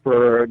allowed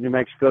for New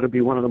Mexico to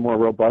be one of the more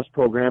robust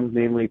programs,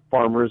 namely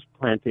farmers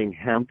planting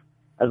hemp,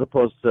 as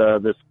opposed to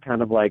this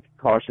kind of like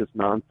cautious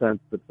nonsense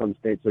that some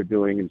states are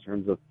doing in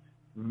terms of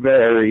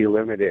very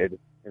limited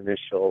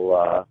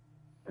initial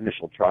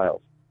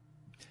trials.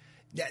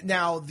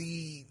 Now,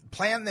 the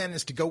plan then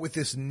is to go with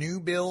this new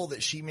bill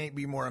that she may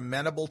be more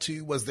amenable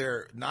to. Was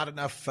there not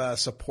enough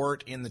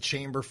support in the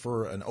chamber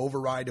for an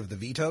override of the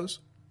vetoes?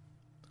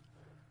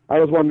 I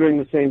was wondering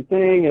the same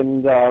thing,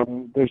 and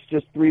there's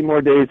just 3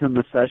 more days in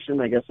the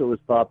session. I guess it was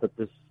thought that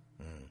this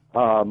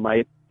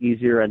might be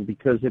easier, and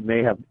because it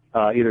may have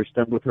either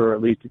stemmed with her or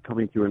at least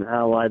coming through an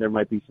ally, there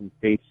might be some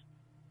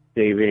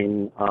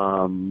face-saving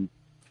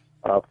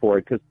for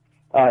it, because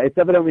it's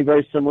evidently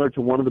very similar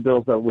to one of the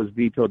bills that was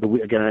vetoed,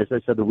 again, as I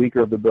said, the weaker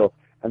of the bill.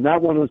 And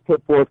that one was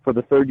put forth for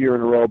the 3rd year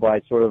in a row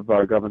by sort of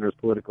our governor's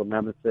political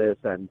nemesis,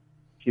 and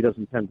she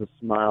doesn't tend to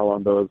smile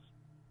on those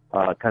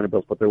kind of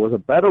bills. But there was a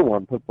better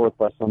one put forth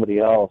by somebody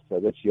else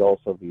that she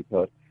also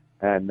vetoed.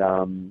 And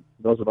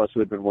those of us who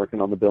had been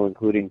working on the bill,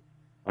 including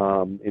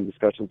in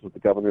discussions with the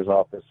governor's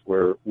office,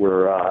 were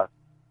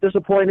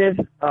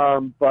disappointed.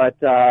 But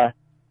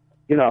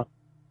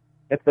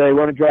if they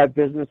want to drive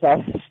business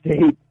out of the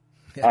state,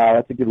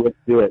 that's a good way to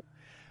do it.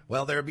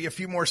 Well, there'll be a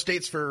few more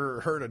states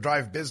for her to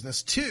drive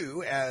business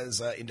to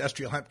as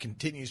industrial hemp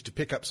continues to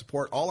pick up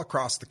support all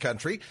across the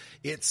country.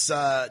 It's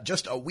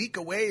just a week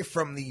away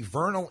from the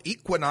vernal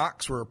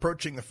equinox. We're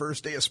approaching the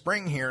first day of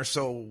spring here.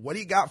 So what do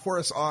you got for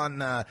us on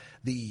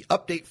the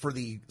update for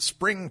the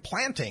spring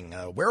planting?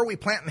 Where are we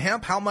planting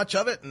hemp? How much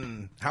of it?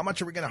 And how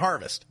much are we going to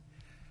harvest?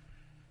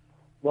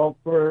 Well,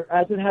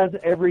 as it has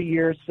every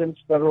year since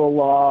federal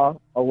law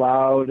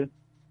allowed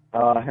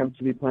hemp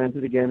to be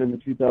planted again in the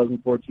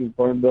 2014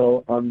 Farm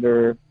Bill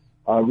under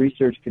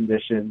research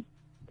conditions,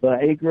 the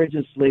acreage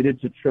is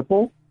slated to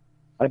triple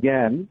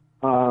again.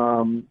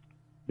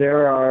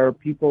 There are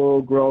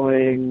people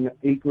growing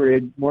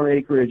more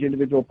acreage,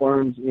 individual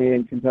farms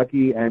in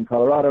Kentucky and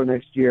Colorado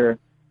next year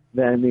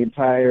than the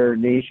entire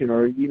nation,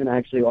 or even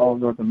actually all of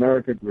North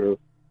America, grew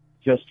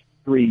just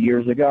 3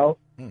 years ago.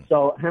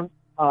 So hemp,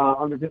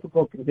 under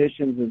difficult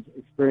conditions, is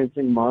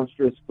experiencing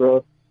monstrous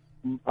growth.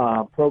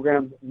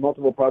 Programs,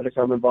 multiple projects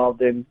I'm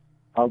involved in,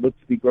 look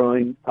to be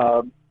growing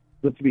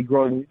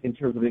in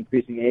terms of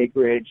increasing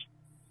acreage.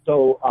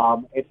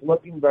 So it's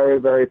looking very,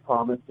 very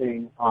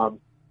promising.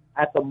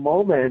 At the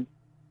moment,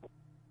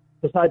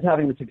 besides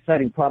having this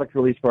exciting product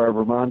release for our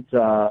Vermont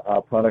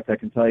product I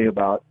can tell you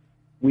about,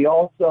 we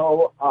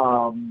also,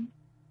 I'm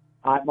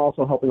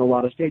also helping a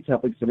lot of states,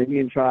 helping some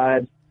Indian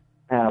tribes,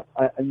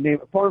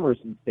 farmers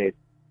in states.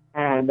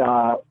 And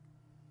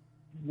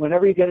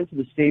whenever you get into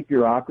the state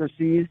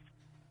bureaucracies,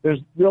 there's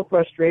real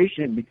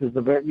frustration because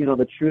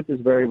the truth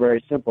is very,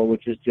 very simple,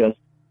 which is just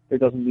there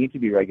doesn't need to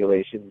be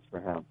regulations for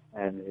hemp,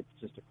 and it's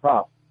just a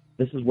crop.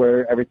 This is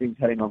where everything's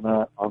heading on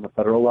the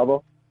federal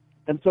level.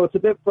 And so it's a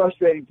bit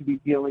frustrating to be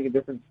dealing in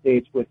different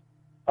states with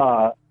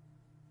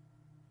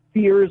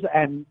fears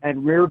and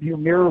rear-view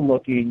mirror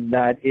looking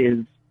that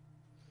is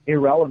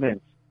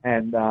irrelevant.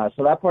 And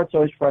so that part's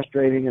always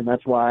frustrating, and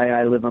that's why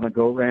I live on a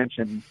goat ranch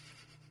and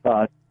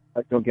I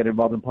don't get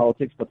involved in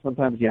politics, but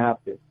sometimes you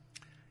have to.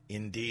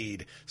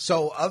 Indeed.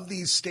 So of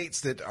these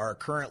states that are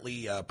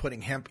currently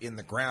putting hemp in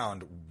the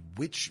ground,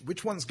 which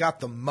ones got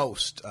the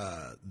most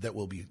that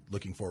we'll be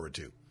looking forward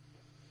to?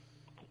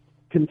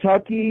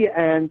 Kentucky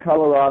and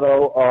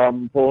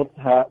Colorado both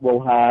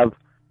will have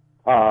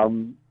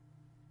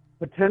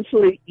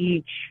potentially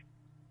each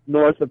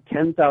north of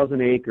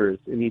 10,000 acres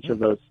in each of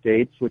those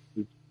states, which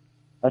is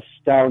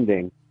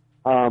astounding.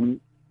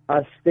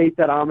 A state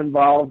that I'm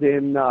involved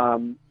in,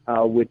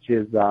 which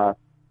is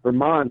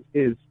Vermont,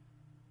 is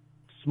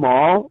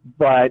small,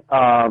 but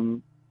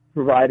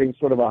providing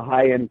sort of a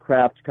high-end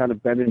craft kind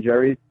of Ben &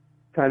 Jerry's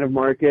kind of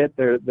market.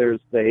 There's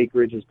the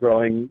acreage is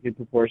growing in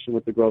proportion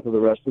with the growth of the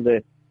rest of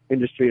the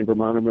industry in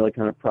Vermont. I'm really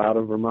kind of proud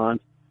of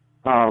Vermont.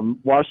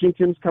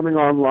 Washington's coming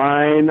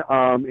online.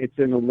 It's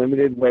in a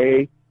limited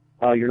way.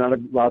 You're not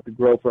allowed to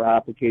grow for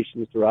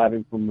applications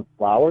deriving from the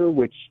flower,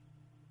 which,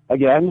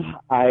 again,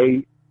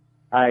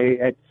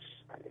 it's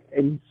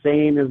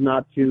insane is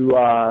not too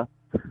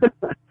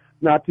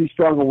not too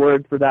strong a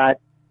word for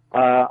that.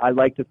 I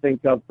like to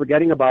think of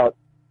forgetting about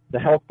the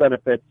health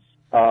benefits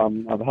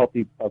of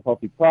healthy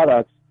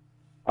products.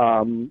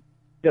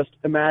 Just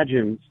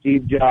imagine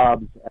Steve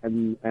Jobs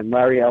and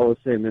Larry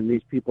Ellison and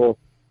these people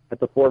at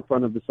the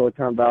forefront of the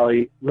Silicon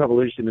Valley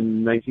revolution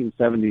in the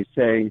 1970s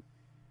saying,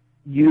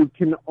 you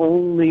can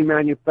only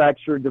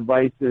manufacture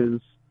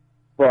devices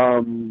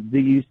from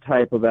these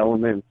type of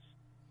elements.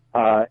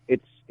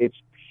 It's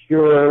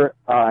pure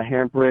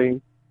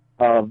hampering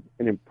of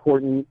an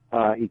important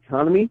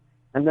economy.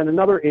 And then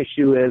another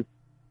issue is,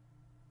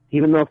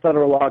 even though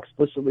federal law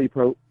explicitly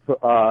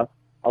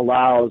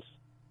allows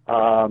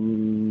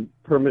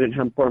permitted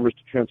hemp farmers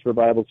to transfer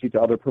viable seed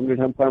to other permitted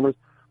hemp farmers,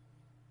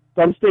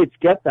 some states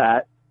get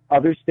that.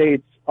 Other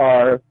states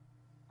are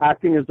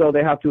acting as though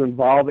they have to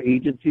involve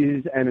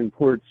agencies and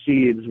import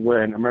seeds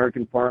when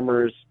American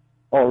farmers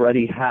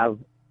already have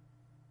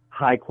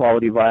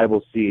high-quality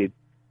viable seed.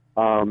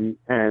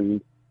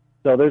 And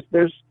so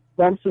there's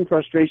bumps and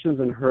frustrations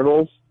and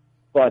hurdles.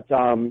 But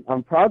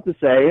I'm proud to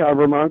say our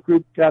Vermont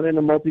group got in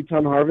a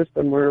multi-ton harvest,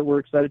 and we're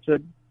excited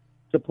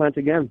to plant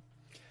again.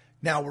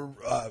 Now, we're,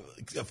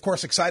 of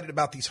course, excited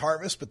about these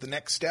harvests, but the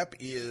next step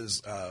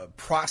is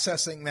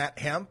processing that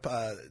hemp.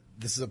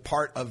 This is a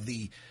part of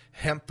the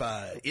hemp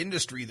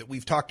industry that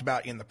we've talked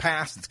about in the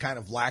past. It's kind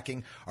of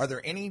lacking. Are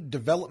there any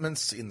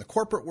developments in the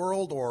corporate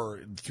world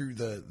or through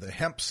the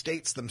hemp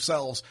states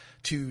themselves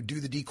to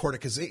do the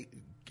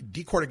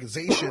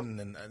decorticization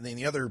and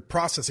the other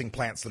processing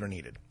plants that are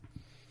needed?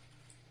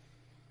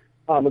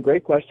 A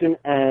great question.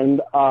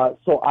 And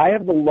so I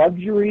have the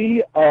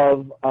luxury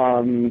of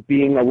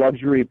being a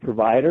luxury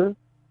provider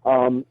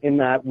in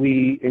that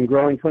in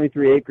growing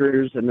 23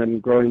 acres and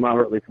then growing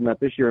moderately from that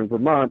this year in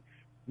Vermont,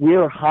 we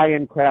are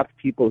high-end craft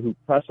people who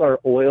press our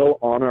oil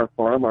on our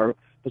farm.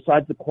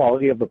 Besides the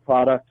quality of the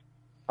product,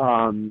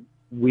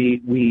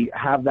 we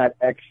have that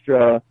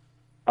extra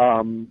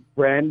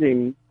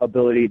branding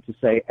ability to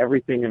say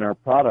everything in our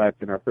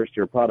product, in our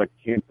first-year product,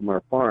 came from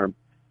our farm.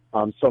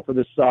 So for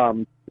this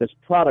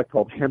product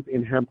called Hemp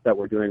in Hemp that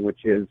we're doing,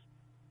 which is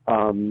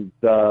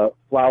the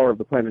flower of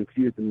the plant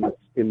infused in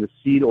the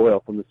seed oil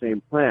from the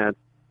same plant,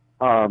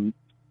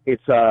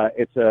 it's a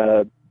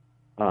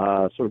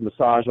sort of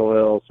massage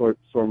oil, sore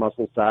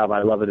muscle salve.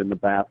 I love it in the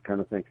bath kind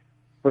of thing.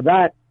 For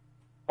that,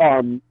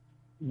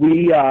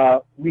 we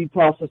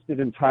processed it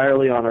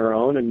entirely on our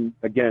own, and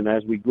again,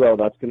 as we grow,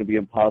 that's going to be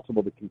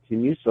impossible to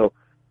continue. So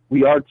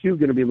we are too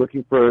going to be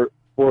looking for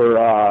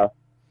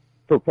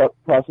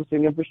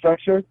processing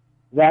infrastructure.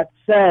 That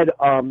said,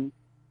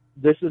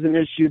 this is an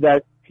issue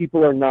that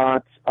people are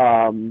not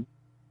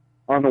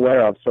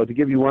unaware of. So to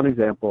give you one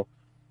example,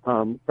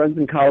 friends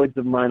and colleagues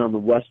of mine on the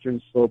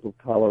western slope of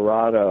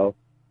Colorado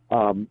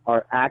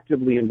are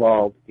actively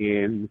involved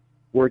in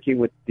working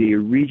with the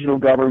regional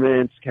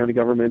governments, county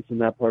governments in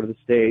that part of the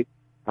state,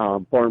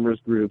 farmers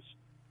groups,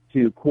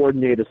 to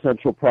coordinate a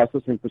central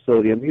processing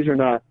facility. And these are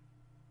not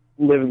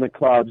live in the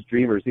clouds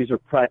dreamers. These are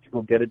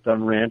practical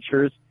get-it-done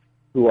ranchers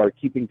who are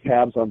keeping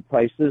tabs on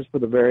prices for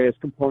the various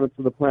components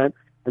of the plant.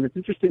 And it's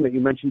interesting that you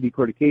mentioned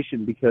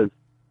decortication because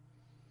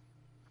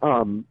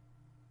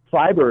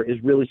fiber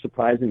is really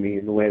surprising me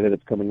in the way that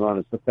it's coming on.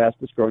 It's the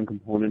fastest growing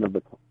component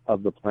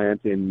of the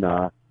plant in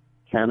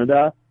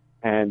Canada,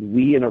 and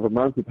we in our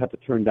Vermont group had to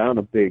turn down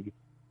a big,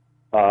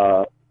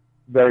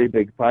 very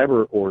big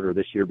fiber order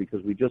this year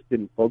because we just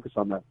didn't focus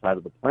on that side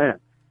of the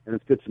plant. And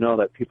it's good to know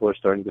that people are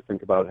starting to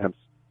think about hemp's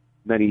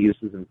many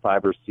uses in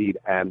fiber, seed,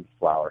 and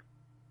flour.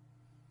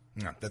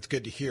 Yeah, that's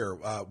good to hear.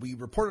 We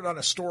reported on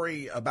a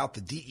story about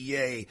the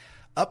DEA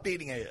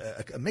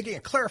updating, making a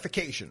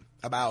clarification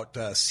about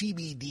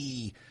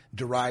CBD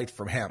derived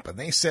from hemp. And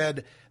they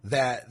said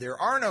that there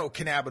are no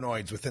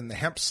cannabinoids within the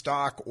hemp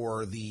stock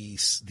or the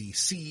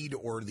seed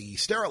or the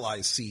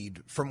sterilized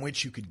seed from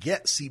which you could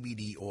get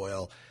CBD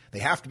oil. They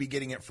have to be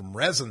getting it from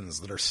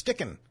resins that are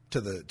sticking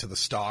to the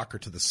stalk or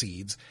to the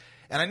seeds.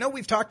 And I know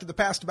we've talked in the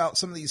past about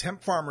some of these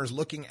hemp farmers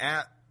looking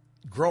at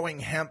growing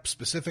hemp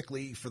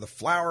specifically for the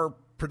flower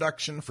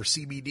production for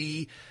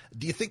CBD.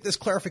 Do you think this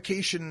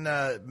clarification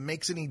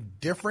makes any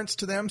difference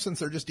to them since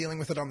they're just dealing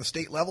with it on the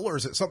state level, or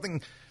is it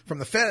something from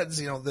the feds,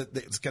 that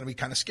it's going to be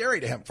kind of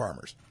scary to hemp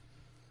farmers?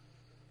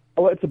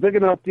 Oh, it's a big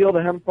enough deal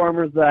to hemp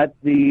farmers that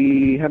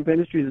the Hemp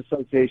Industries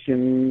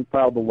Association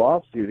filed a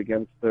lawsuit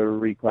against the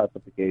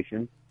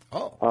reclassification.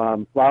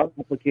 Oh. Flower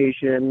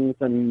applications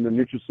and the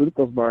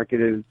nutraceuticals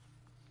market is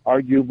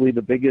arguably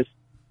the biggest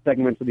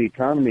segment of the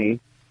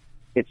economy.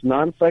 It's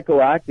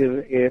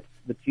non-psychoactive if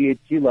the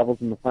THC levels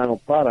in the final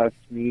products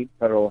meet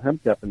federal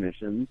hemp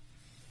definitions.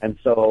 And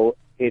so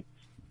it's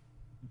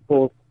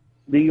both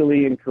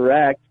legally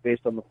incorrect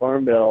based on the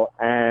Farm Bill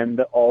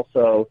and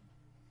also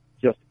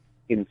just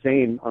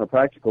insane on a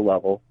practical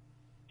level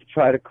to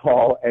try to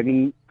call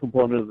any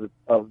component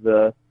of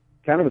the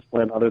cannabis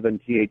plant other than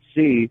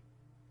THC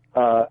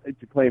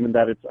to claim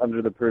that it's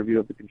under the purview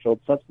of the Controlled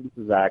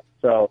Substances Act.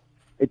 So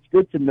it's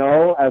good to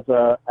know as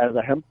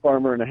a hemp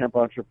farmer and a hemp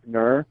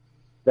entrepreneur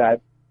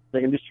that the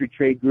industry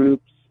trade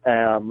groups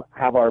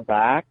have our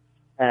back,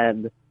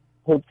 and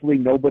hopefully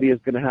nobody is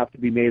going to have to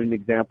be made an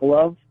example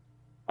of.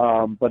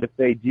 But if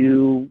they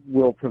do,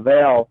 we'll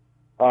prevail.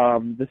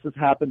 This has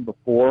happened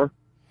before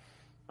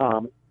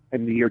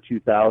in the year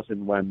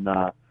 2000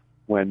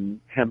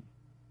 when hemp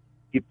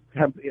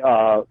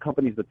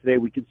companies that today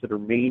we consider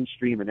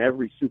mainstream in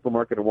every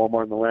supermarket and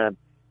Walmart in the land,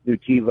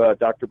 Nutiva,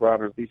 Dr.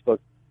 Bronner's, these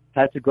folks,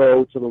 had to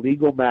go to the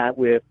legal mat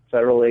with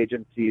federal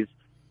agencies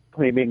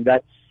claiming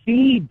that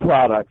seed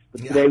products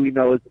that today we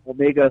know as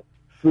omega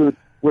food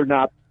were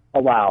not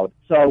allowed.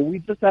 So we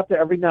just have to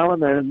every now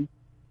and then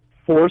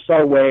force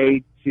our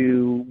way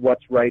to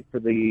what's right for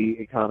the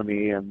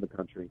economy and the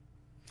country.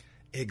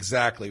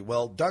 Exactly.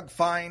 Well, Doug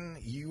Fine,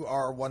 you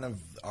are one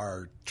of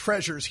our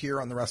treasures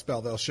here on the Russ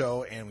Belville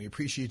Show, and we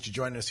appreciate you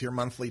joining us here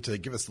monthly to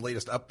give us the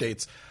latest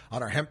updates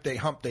on our Hemp Day,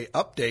 Hump Day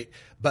update.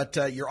 But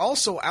you're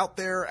also out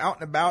there, out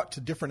and about to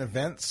different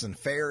events and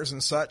fairs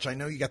and such. I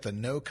know you got the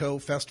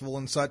NOCO Festival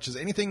and such. Is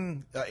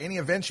anything, any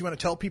events you want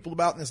to tell people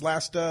about in this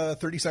last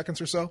 30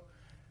 seconds or so?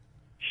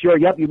 Sure.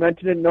 Yep. You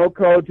mentioned it,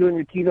 NOCO, doing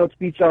your keynote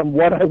speech on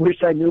what I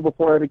wish I knew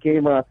before I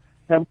became a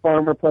hemp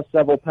farmer, plus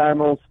several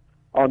panels.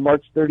 On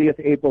March 30th,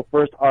 April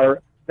 1st,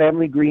 our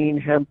Family Green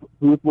Hemp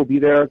booth will be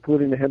there,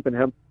 including the hemp and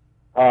hemp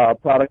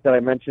product that I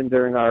mentioned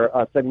during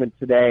our segment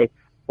today.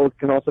 Folks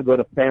can also go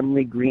to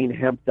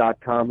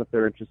familygreenhemp.com if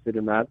they're interested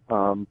in that,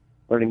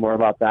 learning more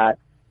about that.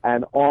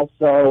 And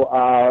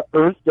also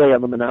Earth Day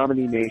on the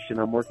Menominee Nation.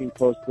 I'm working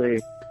closely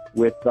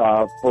with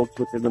folks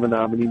within the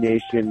Menominee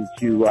Nation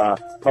to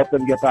help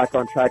them get back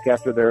on track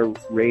after their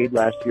raid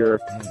last year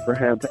for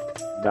hemp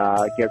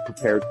and get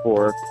prepared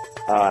for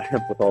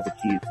hemp with all the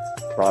T's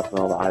crossed and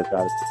all the I's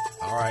dotted.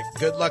 All right.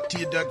 Good luck to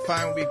you, Doug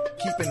Fine. We'll be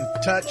keeping in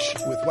touch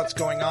with what's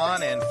going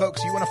on. And,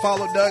 folks, you want to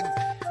follow Doug,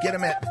 get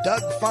him at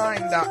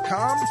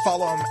DougFine.com.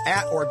 Follow him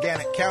at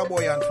Organic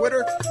Cowboy on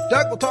Twitter.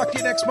 Doug, we'll talk to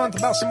you next month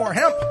about some more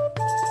hemp.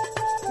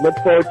 Look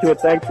forward to it.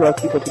 Thanks, Russ.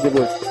 Keep up the good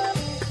work.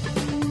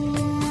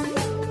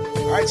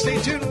 All right, stay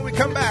tuned when we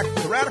come back.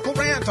 The Radical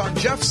Rant on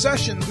Jeff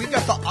Sessions. We've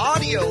got the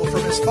audio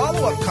from his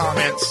follow-up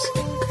comments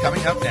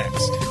coming up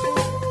next.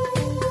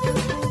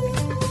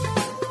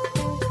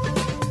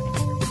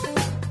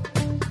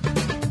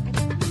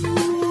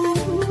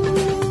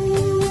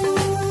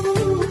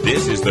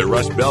 This is the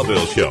Russ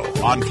Belville Show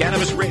on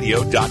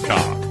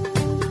CannabisRadio.com.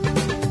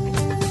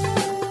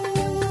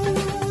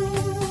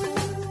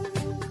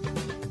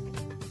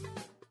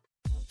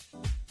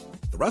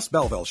 The Russ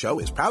Belville Show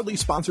is proudly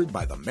sponsored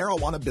by the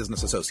Marijuana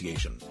Business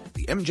Association.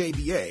 The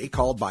MJBA,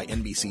 called by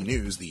NBC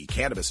News the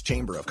Cannabis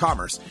Chamber of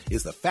Commerce,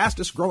 is the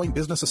fastest growing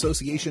business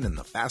association in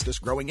the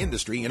fastest growing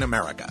industry in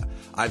America.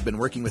 I've been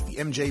working with the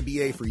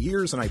MJBA for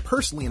years, and I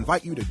personally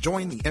invite you to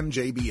join the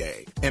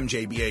MJBA.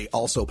 MJBA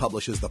also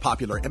publishes the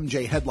popular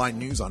MJ Headline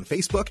News on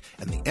Facebook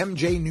and the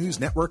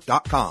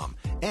MJNewsNetwork.com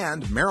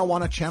and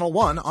Marijuana Channel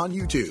 1 on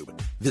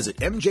YouTube. Visit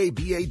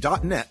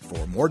MJBA.net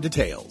for more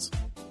details.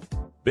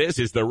 This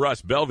is the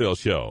Russ Belville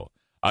Show,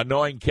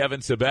 annoying Kevin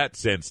Sabet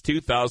since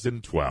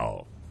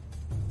 2012.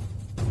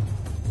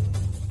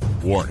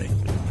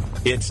 Warning,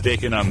 hits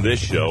taken on this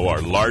show are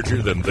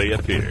larger than they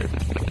appear.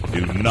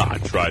 Do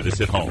not try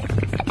this at home.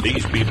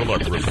 These people are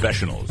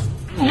professionals.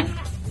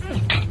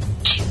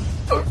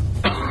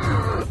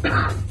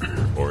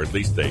 Or at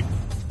least they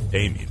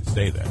aim you to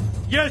say that.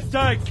 Yes,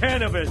 I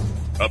cannabis.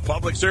 A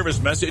public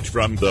service message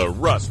from the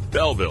Russ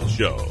Belville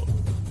Show.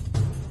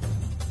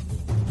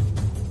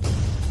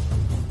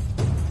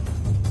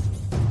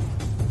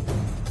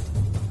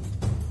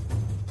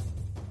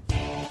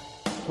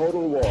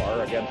 Total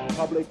war against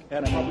public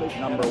enemy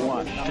number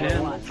one.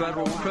 10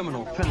 federal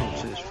criminal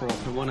penalties for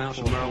up to 1 ounce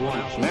of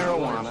marijuana.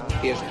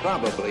 Marijuana is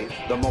probably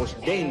the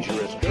most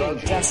dangerous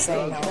drug.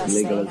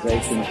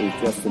 Legalization is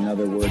just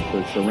another word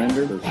for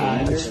surrender.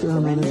 I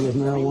experimented with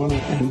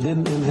marijuana and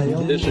didn't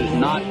inhale. This is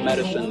not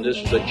medicine. This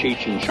is a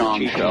Cheech and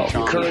Chong show.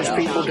 Encourage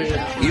people to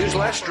use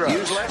less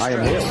drugs. I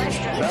am here.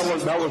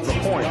 That was the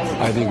point.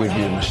 I think it would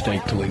be a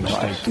mistake to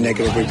legalize.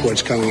 Negative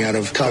reports coming out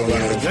of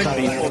Colorado. Good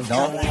people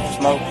don't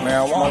smoke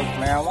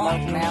marijuana.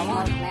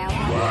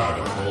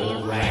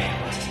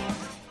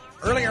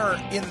 Earlier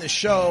in the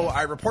show,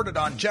 I reported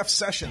on Jeff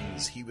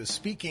Sessions. He was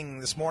speaking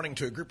this morning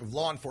to a group of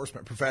law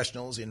enforcement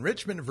professionals in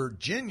Richmond,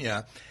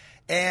 Virginia.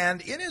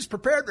 And in his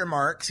prepared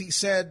remarks, he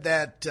said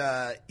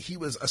that he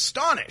was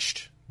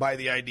astonished by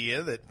the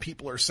idea that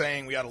people are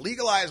saying we ought to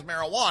legalize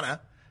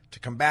marijuana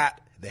to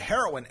combat the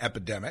heroin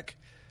epidemic,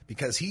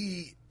 because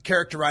he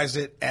characterized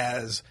it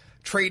as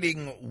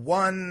trading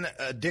one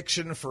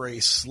addiction for a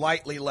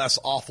slightly less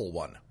awful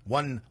one.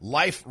 One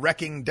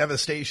life-wrecking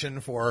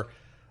devastation for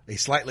a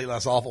slightly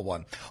less awful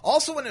one.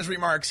 Also in his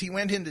remarks, he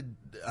went into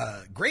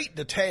great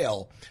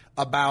detail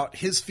about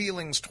his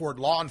feelings toward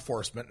law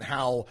enforcement and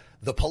how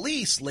the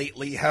police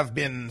lately have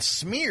been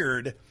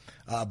smeared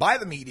by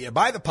the media,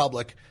 by the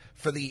public,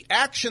 for the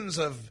actions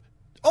of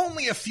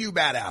only a few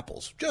bad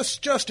apples,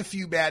 just a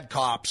few bad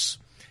cops.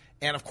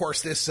 And, of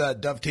course, this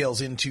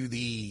dovetails into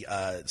the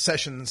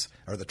Sessions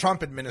or the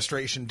Trump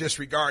administration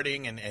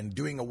disregarding and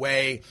doing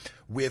away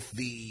with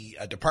the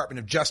Department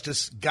of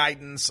Justice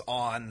guidance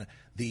on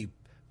the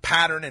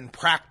pattern and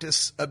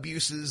practice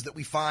abuses that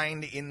we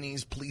find in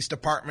these police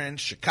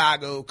departments,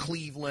 Chicago,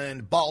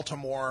 Cleveland,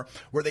 Baltimore,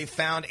 where they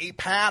found a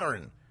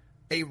pattern,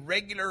 a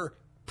regular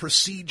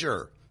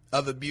procedure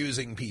of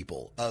abusing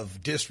people,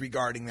 of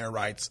disregarding their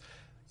rights,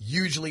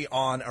 usually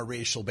on a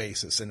racial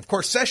basis. And, of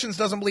course, Sessions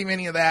doesn't believe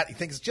any of that. He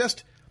thinks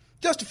it's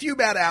just a few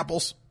bad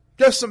apples,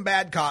 just some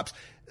bad cops.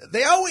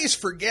 They always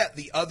forget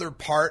the other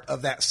part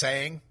of that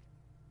saying,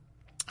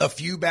 a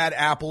few bad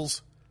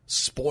apples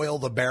spoil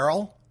the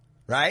barrel,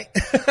 right?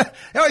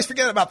 They always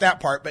forget about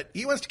that part, but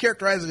he wants to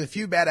characterize it as a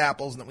few bad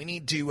apples and that we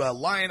need to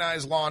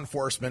lionize law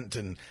enforcement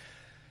and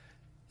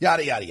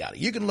yada, yada, yada.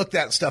 You can look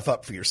that stuff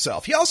up for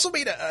yourself. He also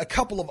made a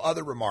couple of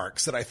other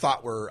remarks that I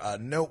thought were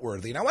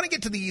noteworthy. And I want to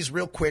get to these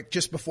real quick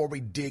just before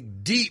we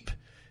dig deep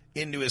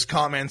into his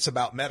comments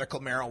about medical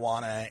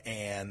marijuana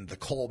and the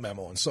Cole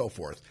memo and so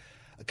forth,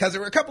 because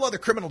there were a couple other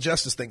criminal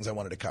justice things I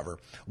wanted to cover.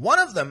 One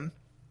of them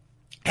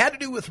had to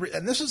do with,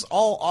 and this is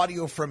all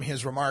audio from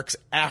his remarks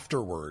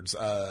afterwards.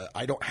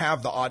 I don't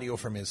have the audio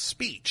from his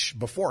speech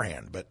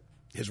beforehand, but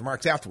his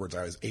remarks afterwards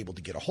I was able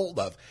to get a hold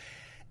of.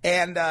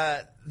 And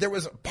there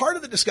was part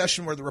of the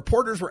discussion where the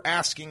reporters were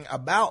asking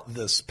about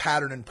this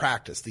pattern and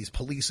practice, these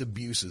police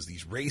abuses,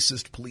 these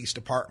racist police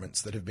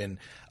departments that have been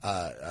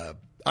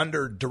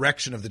under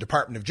direction of the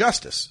Department of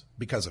Justice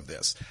because of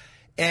this.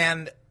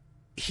 And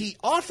he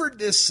offered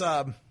this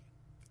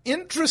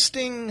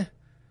interesting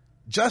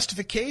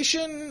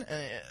justification,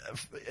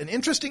 an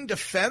interesting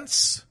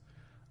defense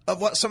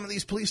of what some of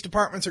these police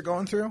departments are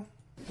going through.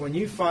 When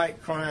you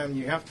fight crime,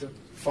 you have to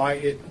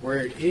fight it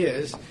where it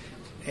is.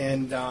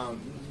 And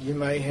you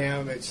may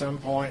have at some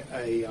point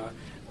an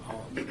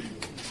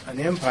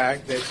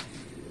impact that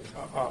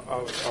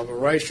of a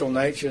racial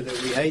nature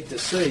that we hate to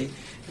see,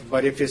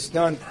 but if it's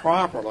done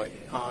properly,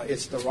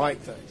 it's the right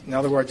thing. In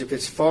other words, if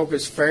it's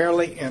focused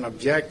fairly and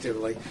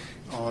objectively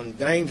on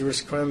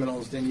dangerous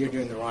criminals, then you're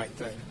doing the right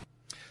thing.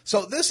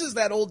 So this is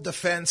that old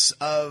defense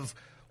of,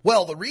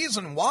 well, the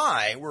reason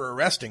why we're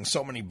arresting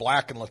so many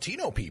black and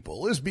Latino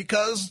people is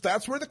because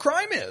that's where the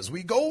crime is.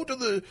 We go to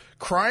the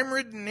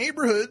crime-ridden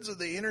neighborhoods of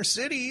the inner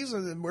cities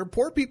where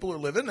poor people are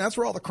living. That's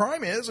where all the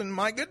crime is. And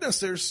my goodness,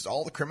 there's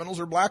all the criminals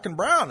are black and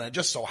brown. And it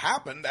just so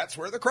happened that's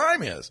where the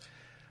crime is.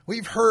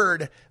 We've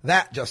heard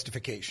that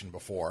justification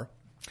before.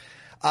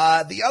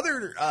 The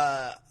other,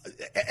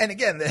 and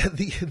again,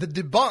 the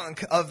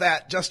debunk of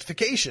that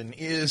justification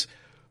is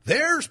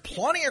there's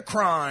plenty of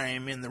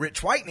crime in the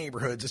rich white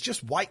neighborhoods. It's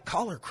just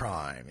white-collar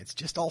crime. It's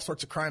just all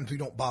sorts of crimes we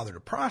don't bother to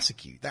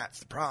prosecute. That's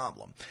the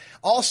problem.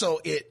 Also,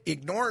 it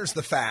ignores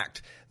the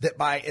fact that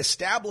by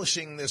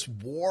establishing this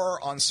war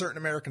on certain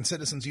American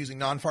citizens using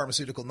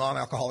non-pharmaceutical,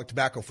 non-alcoholic,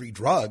 tobacco-free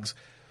drugs,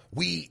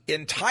 we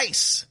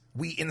incentivize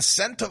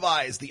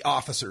the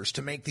officers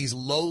to make these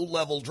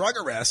low-level drug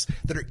arrests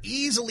that are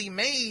easily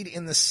made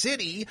in the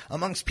city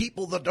amongst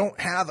people that don't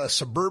have a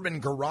suburban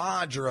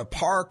garage or a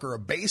park or a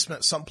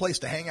basement someplace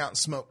to hang out and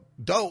smoke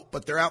dope,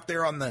 but they're out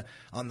there on the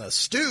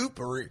stoop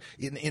or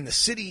in the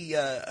city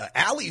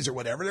alleys or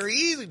whatever. They're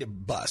easy to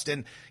bust.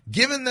 And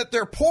given that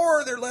they're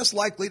poor, they're less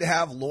likely to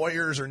have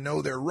lawyers or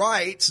know their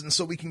rights, and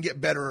so we can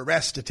get better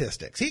arrest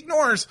statistics. He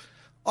ignores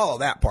all of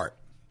that part.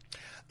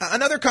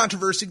 Another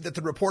controversy that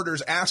the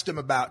reporters asked him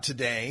about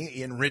today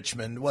in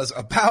Richmond was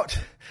about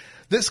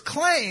This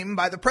claim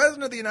by the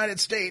President of the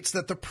United States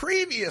that the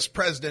previous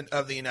President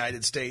of the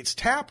United States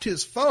tapped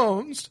his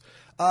phones,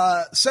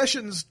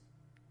 Sessions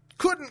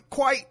couldn't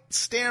quite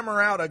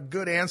stammer out a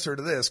good answer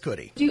to this, could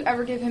he? Do you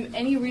ever give him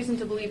any reason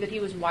to believe that he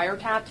was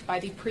wiretapped by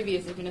the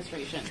previous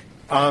administration?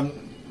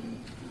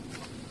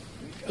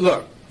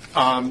 Look,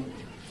 the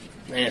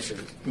answer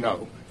is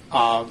no.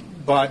 No.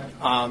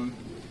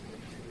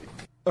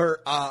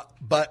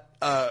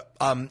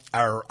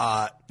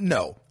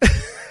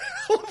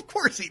 Well, of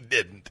course he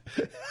didn't.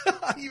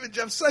 Even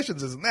Jeff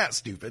Sessions isn't that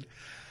stupid.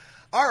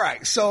 All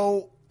right,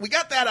 so we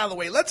got that out of the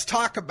way. Let's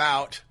talk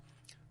about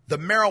the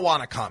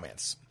marijuana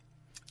comments.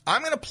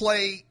 I'm going to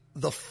play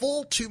the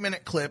full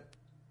 2-minute clip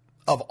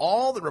of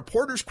all the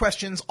reporter's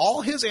questions,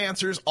 all his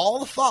answers, all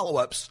the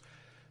follow-ups,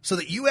 so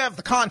that you have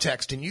the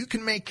context and you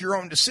can make your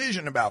own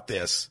decision about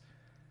this.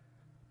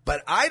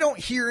 But I don't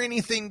hear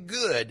anything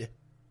good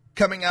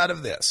coming out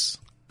of this.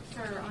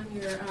 Sir, on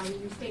your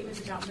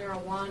statements about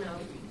marijuana,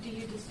 do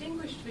you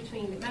distinguish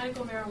between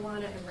medical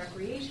marijuana and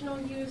recreational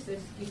use, as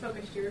you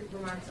focused your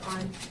remarks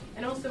on?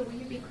 And also, will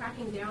you be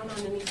cracking down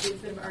on any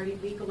states that have already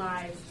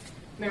legalized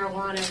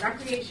marijuana,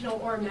 recreational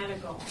or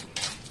medical?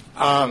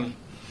 I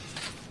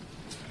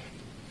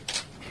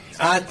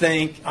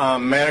think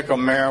medical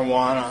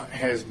marijuana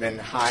has been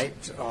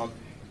hyped,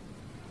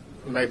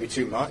 maybe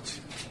too much.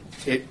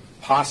 It's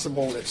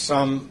possible that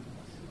some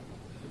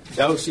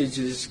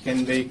dosages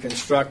can be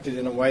constructed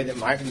in a way that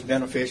might be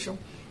beneficial.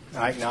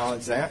 I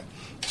acknowledge that.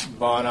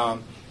 But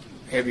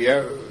have you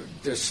ever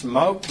to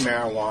smoke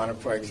marijuana,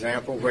 for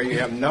example, where you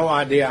have no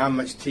idea how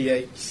much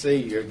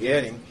THC you're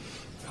getting,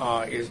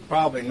 is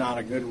probably not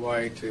a good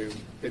way to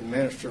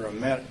administer a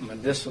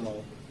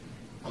medicinal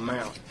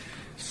amount.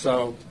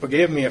 So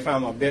forgive me if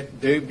I'm a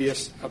bit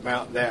dubious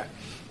about that.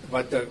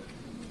 But the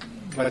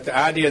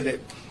idea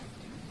that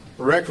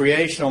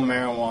recreational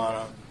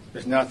marijuana,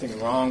 there's nothing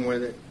wrong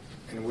with it,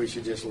 and we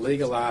should just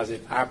legalize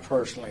it, I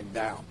personally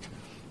doubt.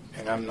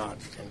 And I'm not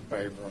in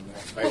favor of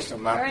that, based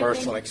on my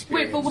personal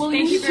experience. Wait, but will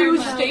you sue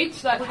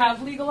states that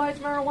have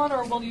legalized marijuana,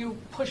 or will you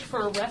push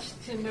for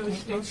arrests in those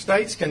states?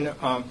 States can,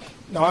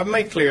 no, I've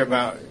made clear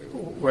about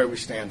where we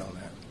stand on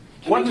that.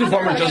 What the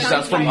Department of Justice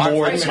asked for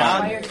more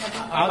time?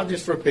 I'll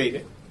just repeat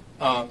it.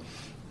 The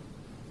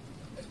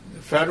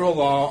federal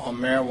law on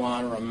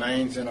marijuana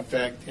remains in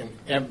effect in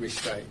every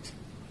state.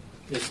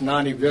 It's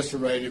not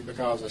eviscerated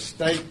because a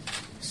state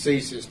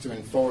ceases to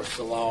enforce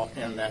the law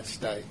in that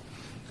state.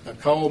 The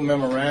Cole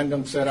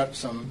Memorandum set up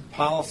some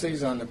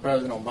policies under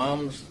President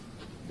Obama's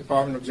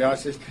Department of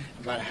Justice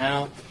about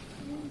how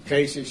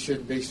cases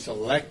should be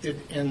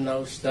selected in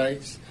those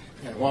states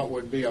and what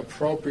would be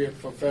appropriate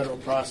for federal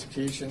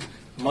prosecution,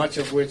 much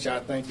of which I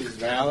think is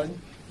valid.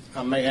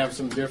 I may have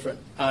some different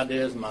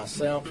ideas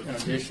myself in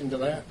addition to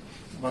that,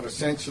 but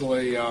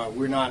essentially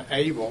we're not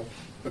able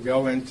to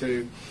go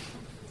into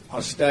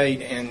a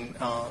state and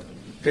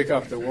pick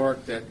up the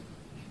work that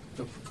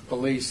the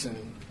police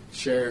and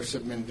sheriffs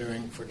have been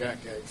doing for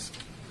decades.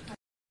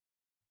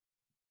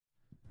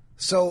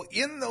 So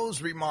in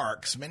those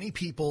remarks, many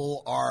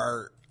people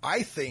are,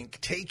 I think,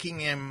 taking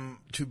him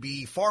to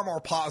be far more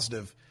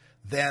positive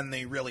than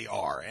they really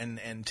are.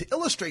 And to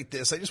illustrate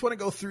this, I just want to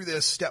go through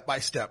this step by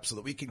step so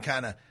that we can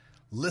kind of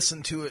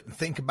listen to it and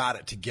think about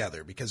it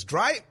together. Because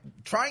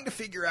trying to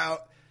figure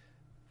out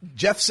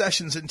Jeff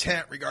Sessions'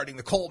 intent regarding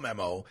the Cole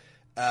memo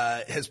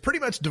has pretty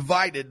much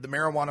divided the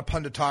marijuana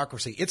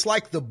punditocracy. It's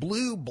like the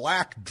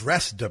blue-black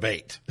dress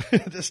debate.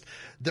 It just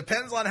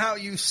depends on how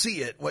you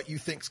see it, what you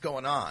think's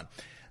going on.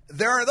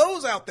 There are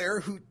those out there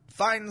who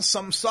find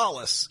some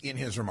solace in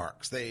his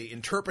remarks. They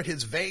interpret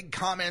his vague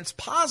comments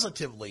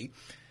positively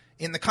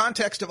in the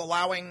context of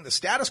allowing the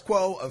status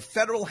quo of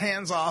federal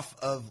hands-off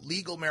of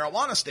legal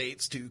marijuana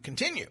states to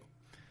continue.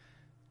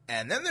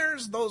 And then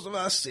there's those of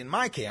us in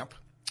my camp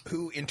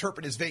who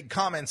interpret his vague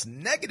comments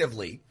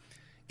negatively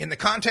in the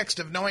context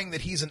of knowing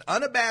that he's an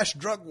unabashed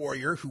drug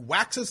warrior who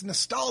waxes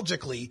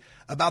nostalgically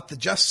about the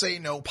just say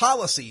no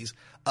policies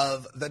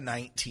of the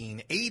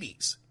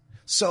 1980s.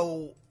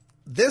 So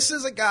this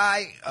is a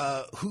guy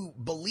who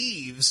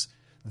believes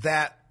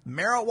that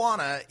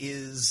marijuana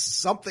is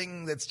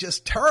something that's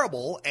just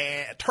terrible,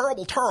 and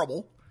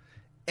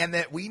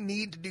that we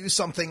need to do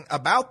something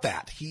about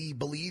that. He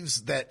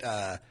believes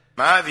that...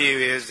 My view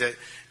is that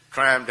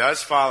crime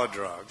does follow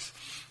drugs.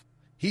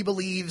 He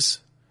believes...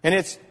 And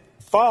it's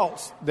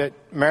false that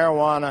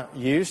marijuana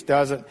use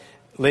doesn't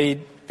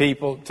lead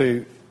people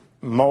to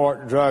more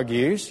drug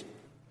use.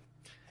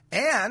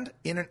 And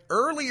in an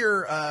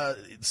earlier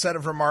set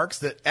of remarks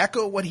that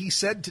echo what he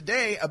said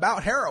today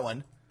about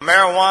heroin...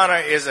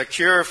 Marijuana is a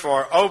cure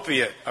for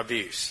opiate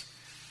abuse.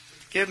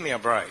 Give me a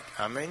break.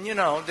 I mean,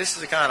 this is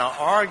the kind of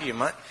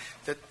argument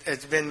that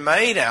has been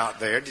made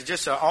out there to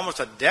just almost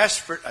a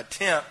desperate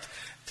attempt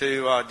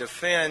to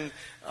defend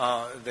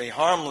the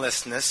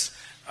harmlessness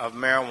of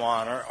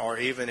marijuana or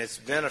even its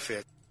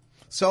benefit.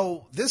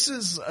 So this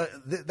is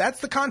that's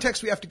the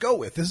context we have to go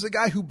with. This is a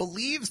guy who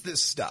believes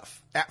this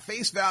stuff at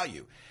face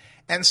value.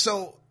 And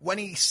so when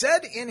he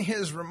said in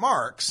his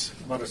remarks...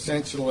 But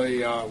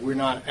essentially we're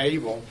not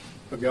able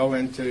to go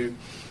into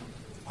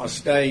a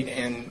state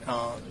and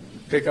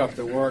pick up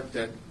the work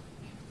that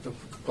the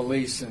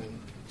police and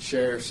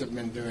sheriffs have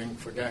been doing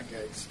for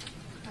decades.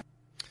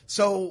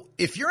 So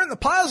if you're in the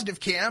positive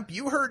camp,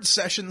 you heard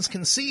Sessions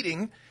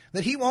conceding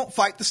that he won't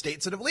fight the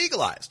states that have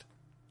legalized.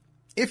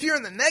 If you're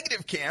in the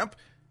negative camp,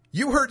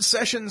 you heard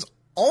Sessions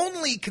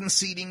only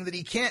conceding that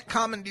he can't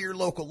commandeer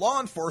local law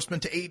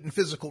enforcement to aid in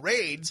physical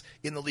raids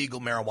in the legal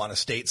marijuana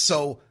states.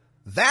 So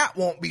that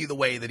won't be the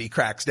way that he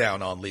cracks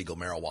down on legal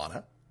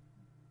marijuana.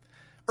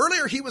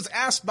 Earlier, he was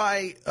asked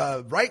by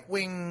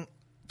right-wing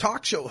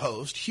talk show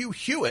host Hugh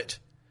Hewitt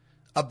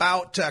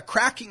about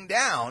cracking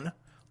down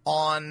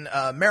on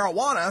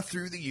marijuana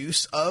through the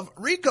use of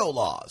RICO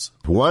laws.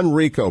 One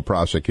RICO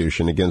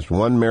prosecution against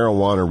one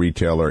marijuana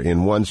retailer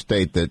in one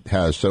state that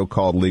has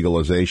so-called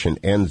legalization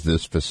ends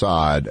this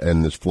facade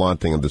and this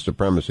flaunting of the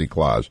supremacy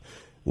clause.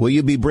 Will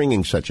you be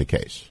bringing such a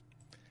case?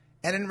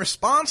 And in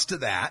response to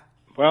that...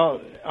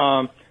 Well,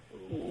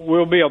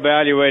 we'll be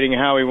evaluating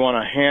how we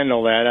want to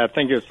handle that. I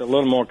think it's a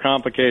little more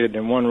complicated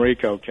than one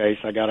RICO case,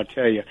 I got to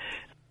tell you.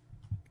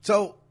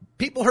 So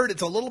people heard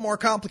it's a little more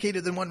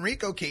complicated than one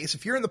RICO case.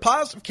 If you're in the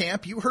positive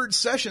camp, you heard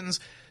Sessions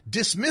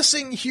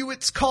dismissing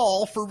Hewitt's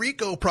call for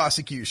RICO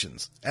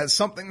prosecutions as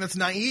something that's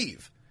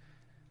naive.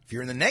 If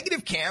you're in the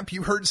negative camp,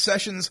 you heard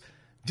Sessions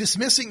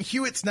dismissing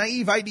Hewitt's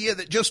naive idea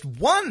that just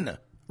one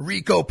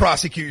RICO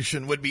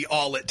prosecution would be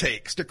all it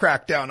takes to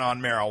crack down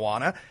on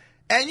marijuana.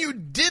 And you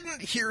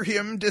didn't hear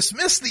him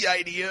dismiss the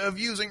idea of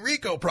using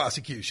RICO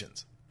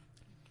prosecutions.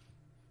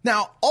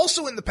 Now,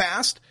 also in the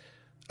past,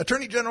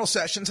 Attorney General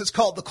Sessions has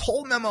called the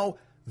Cole memo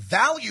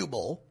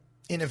valuable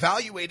in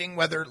evaluating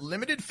whether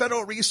limited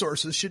federal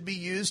resources should be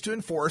used to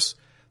enforce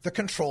the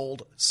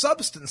Controlled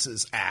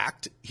Substances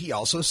Act. He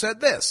also said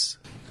this.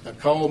 The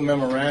Cole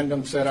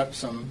memorandum set up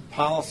some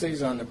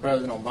policies under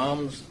President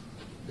Obama's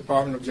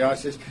Department of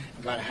Justice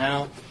about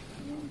how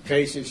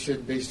cases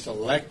should be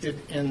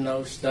selected in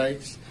those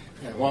states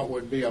and what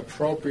would be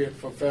appropriate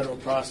for federal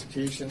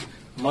prosecution,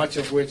 much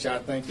of which I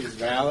think is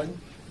valid.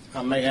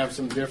 I may have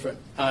some different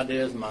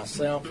ideas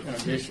myself in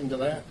addition to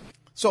that.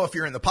 So if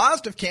you're in the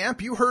positive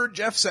camp, you heard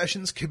Jeff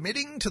Sessions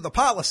committing to the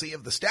policy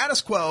of the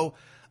status quo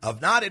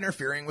of not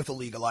interfering with the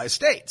legalized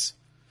states.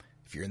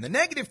 If you're in the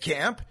negative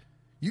camp,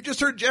 you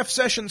just heard Jeff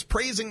Sessions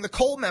praising the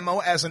Cole memo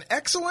as an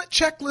excellent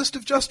checklist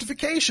of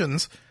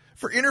justifications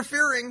for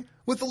interfering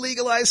with the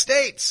legalized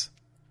states.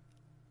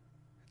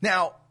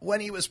 Now,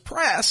 when he was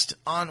pressed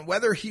on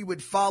whether he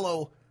would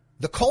follow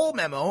the Cole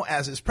memo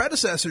as his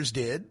predecessors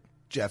did,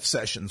 Jeff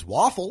Sessions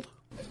waffled.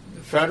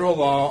 The federal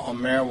law on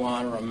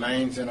marijuana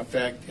remains in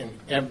effect in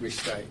every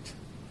state.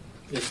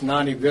 It's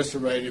not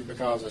eviscerated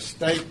because a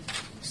state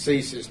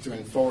ceases to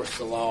enforce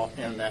the law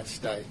in that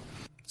state.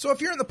 So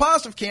if you're in the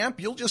positive camp,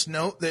 you'll just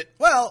note that,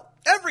 well,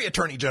 every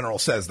attorney general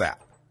says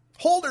that.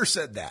 Holder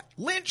said that.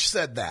 Lynch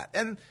said that.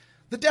 And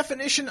the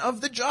definition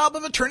of the job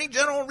of attorney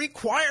general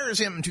requires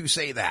him to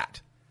say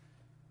that.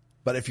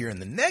 But if you're in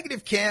the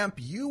negative camp,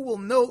 you will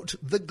note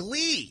the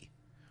glee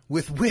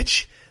with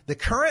which the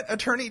current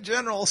attorney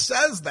general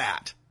says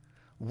that,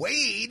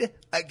 weighed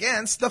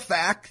against the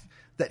fact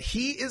that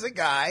he is a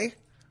guy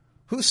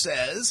who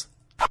says,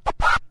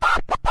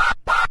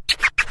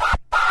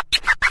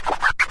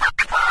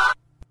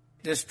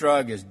 this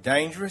drug is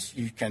dangerous.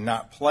 You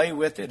cannot play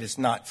with it. It's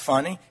not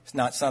funny. It's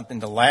not something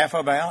to laugh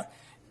about.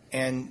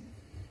 And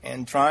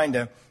trying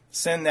to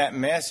send that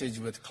message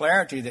with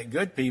clarity that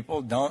good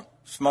people don't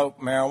smoke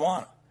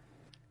marijuana.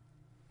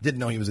 Didn't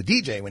know he was a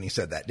DJ when he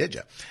said that, did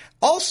you?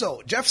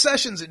 Also, Jeff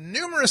Sessions, in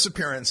numerous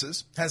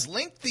appearances, has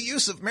linked the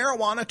use of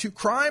marijuana to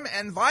crime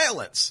and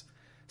violence,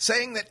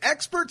 saying that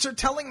experts are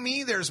telling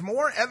me there's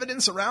more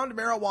evidence around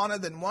marijuana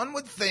than one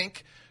would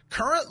think.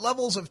 Current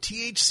levels of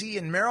THC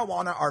in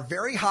marijuana are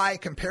very high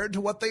compared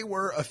to what they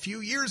were a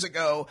few years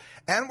ago,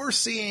 and we're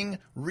seeing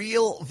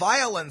real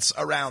violence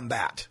around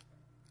that.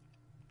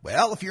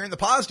 Well, if you're in the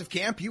positive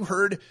camp, you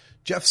heard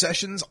Jeff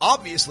Sessions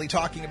obviously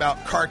talking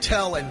about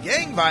cartel and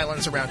gang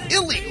violence around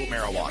illegal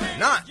marijuana,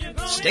 not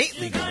state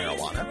legal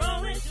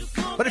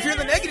marijuana. But if you're in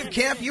the negative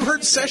camp, you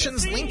heard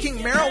Sessions linking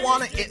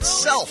marijuana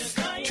itself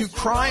to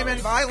crime and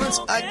violence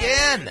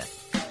again,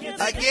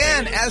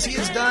 as he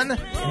has done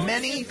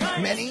many,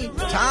 many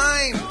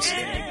times.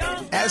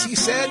 As he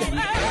said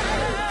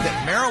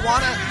that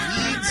marijuana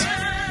leads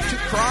to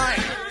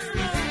crime.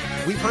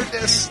 We've heard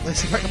this. Let's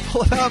see if I can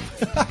pull it up.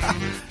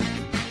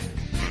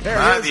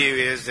 My view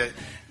is that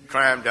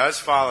crime does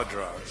follow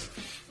drugs.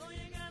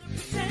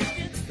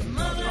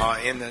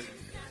 In the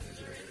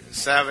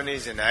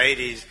 70s and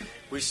 80s,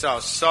 we saw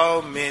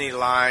so many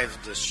lives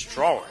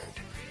destroyed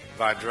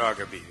by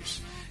drug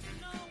abuse.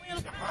 The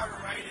murder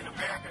rate in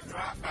America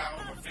dropped by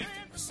over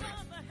 50%.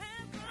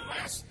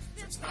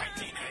 Since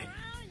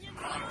 1980,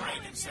 Ronald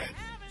Reagan said,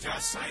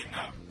 just say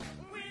no.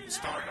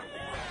 Started a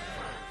war.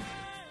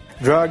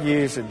 Drug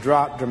use had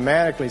dropped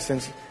dramatically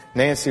since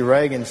Nancy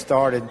Reagan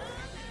started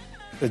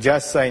the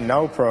Just Say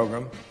No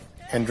program,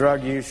 and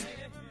drug use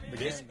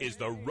began. This is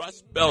the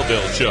Russ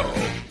Belville Show.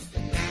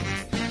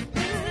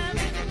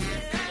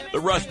 The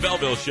Russ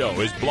Belville Show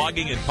is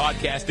blogging and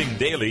podcasting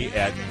daily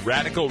at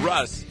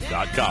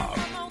radicalruss.com.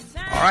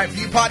 All right, for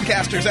you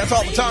podcasters, that's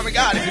all the time we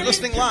got. If you're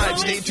listening live,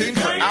 stay tuned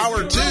for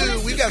hour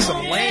 2. We've got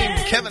some lame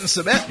Kevin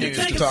Sabet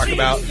news to talk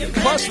about,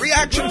 plus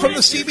reaction from the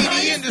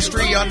CBD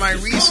industry on my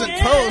recent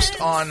post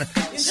on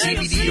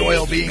CBD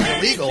oil being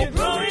illegal.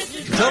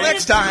 Until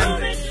next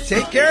time,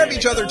 take care of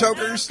each other,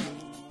 tokers.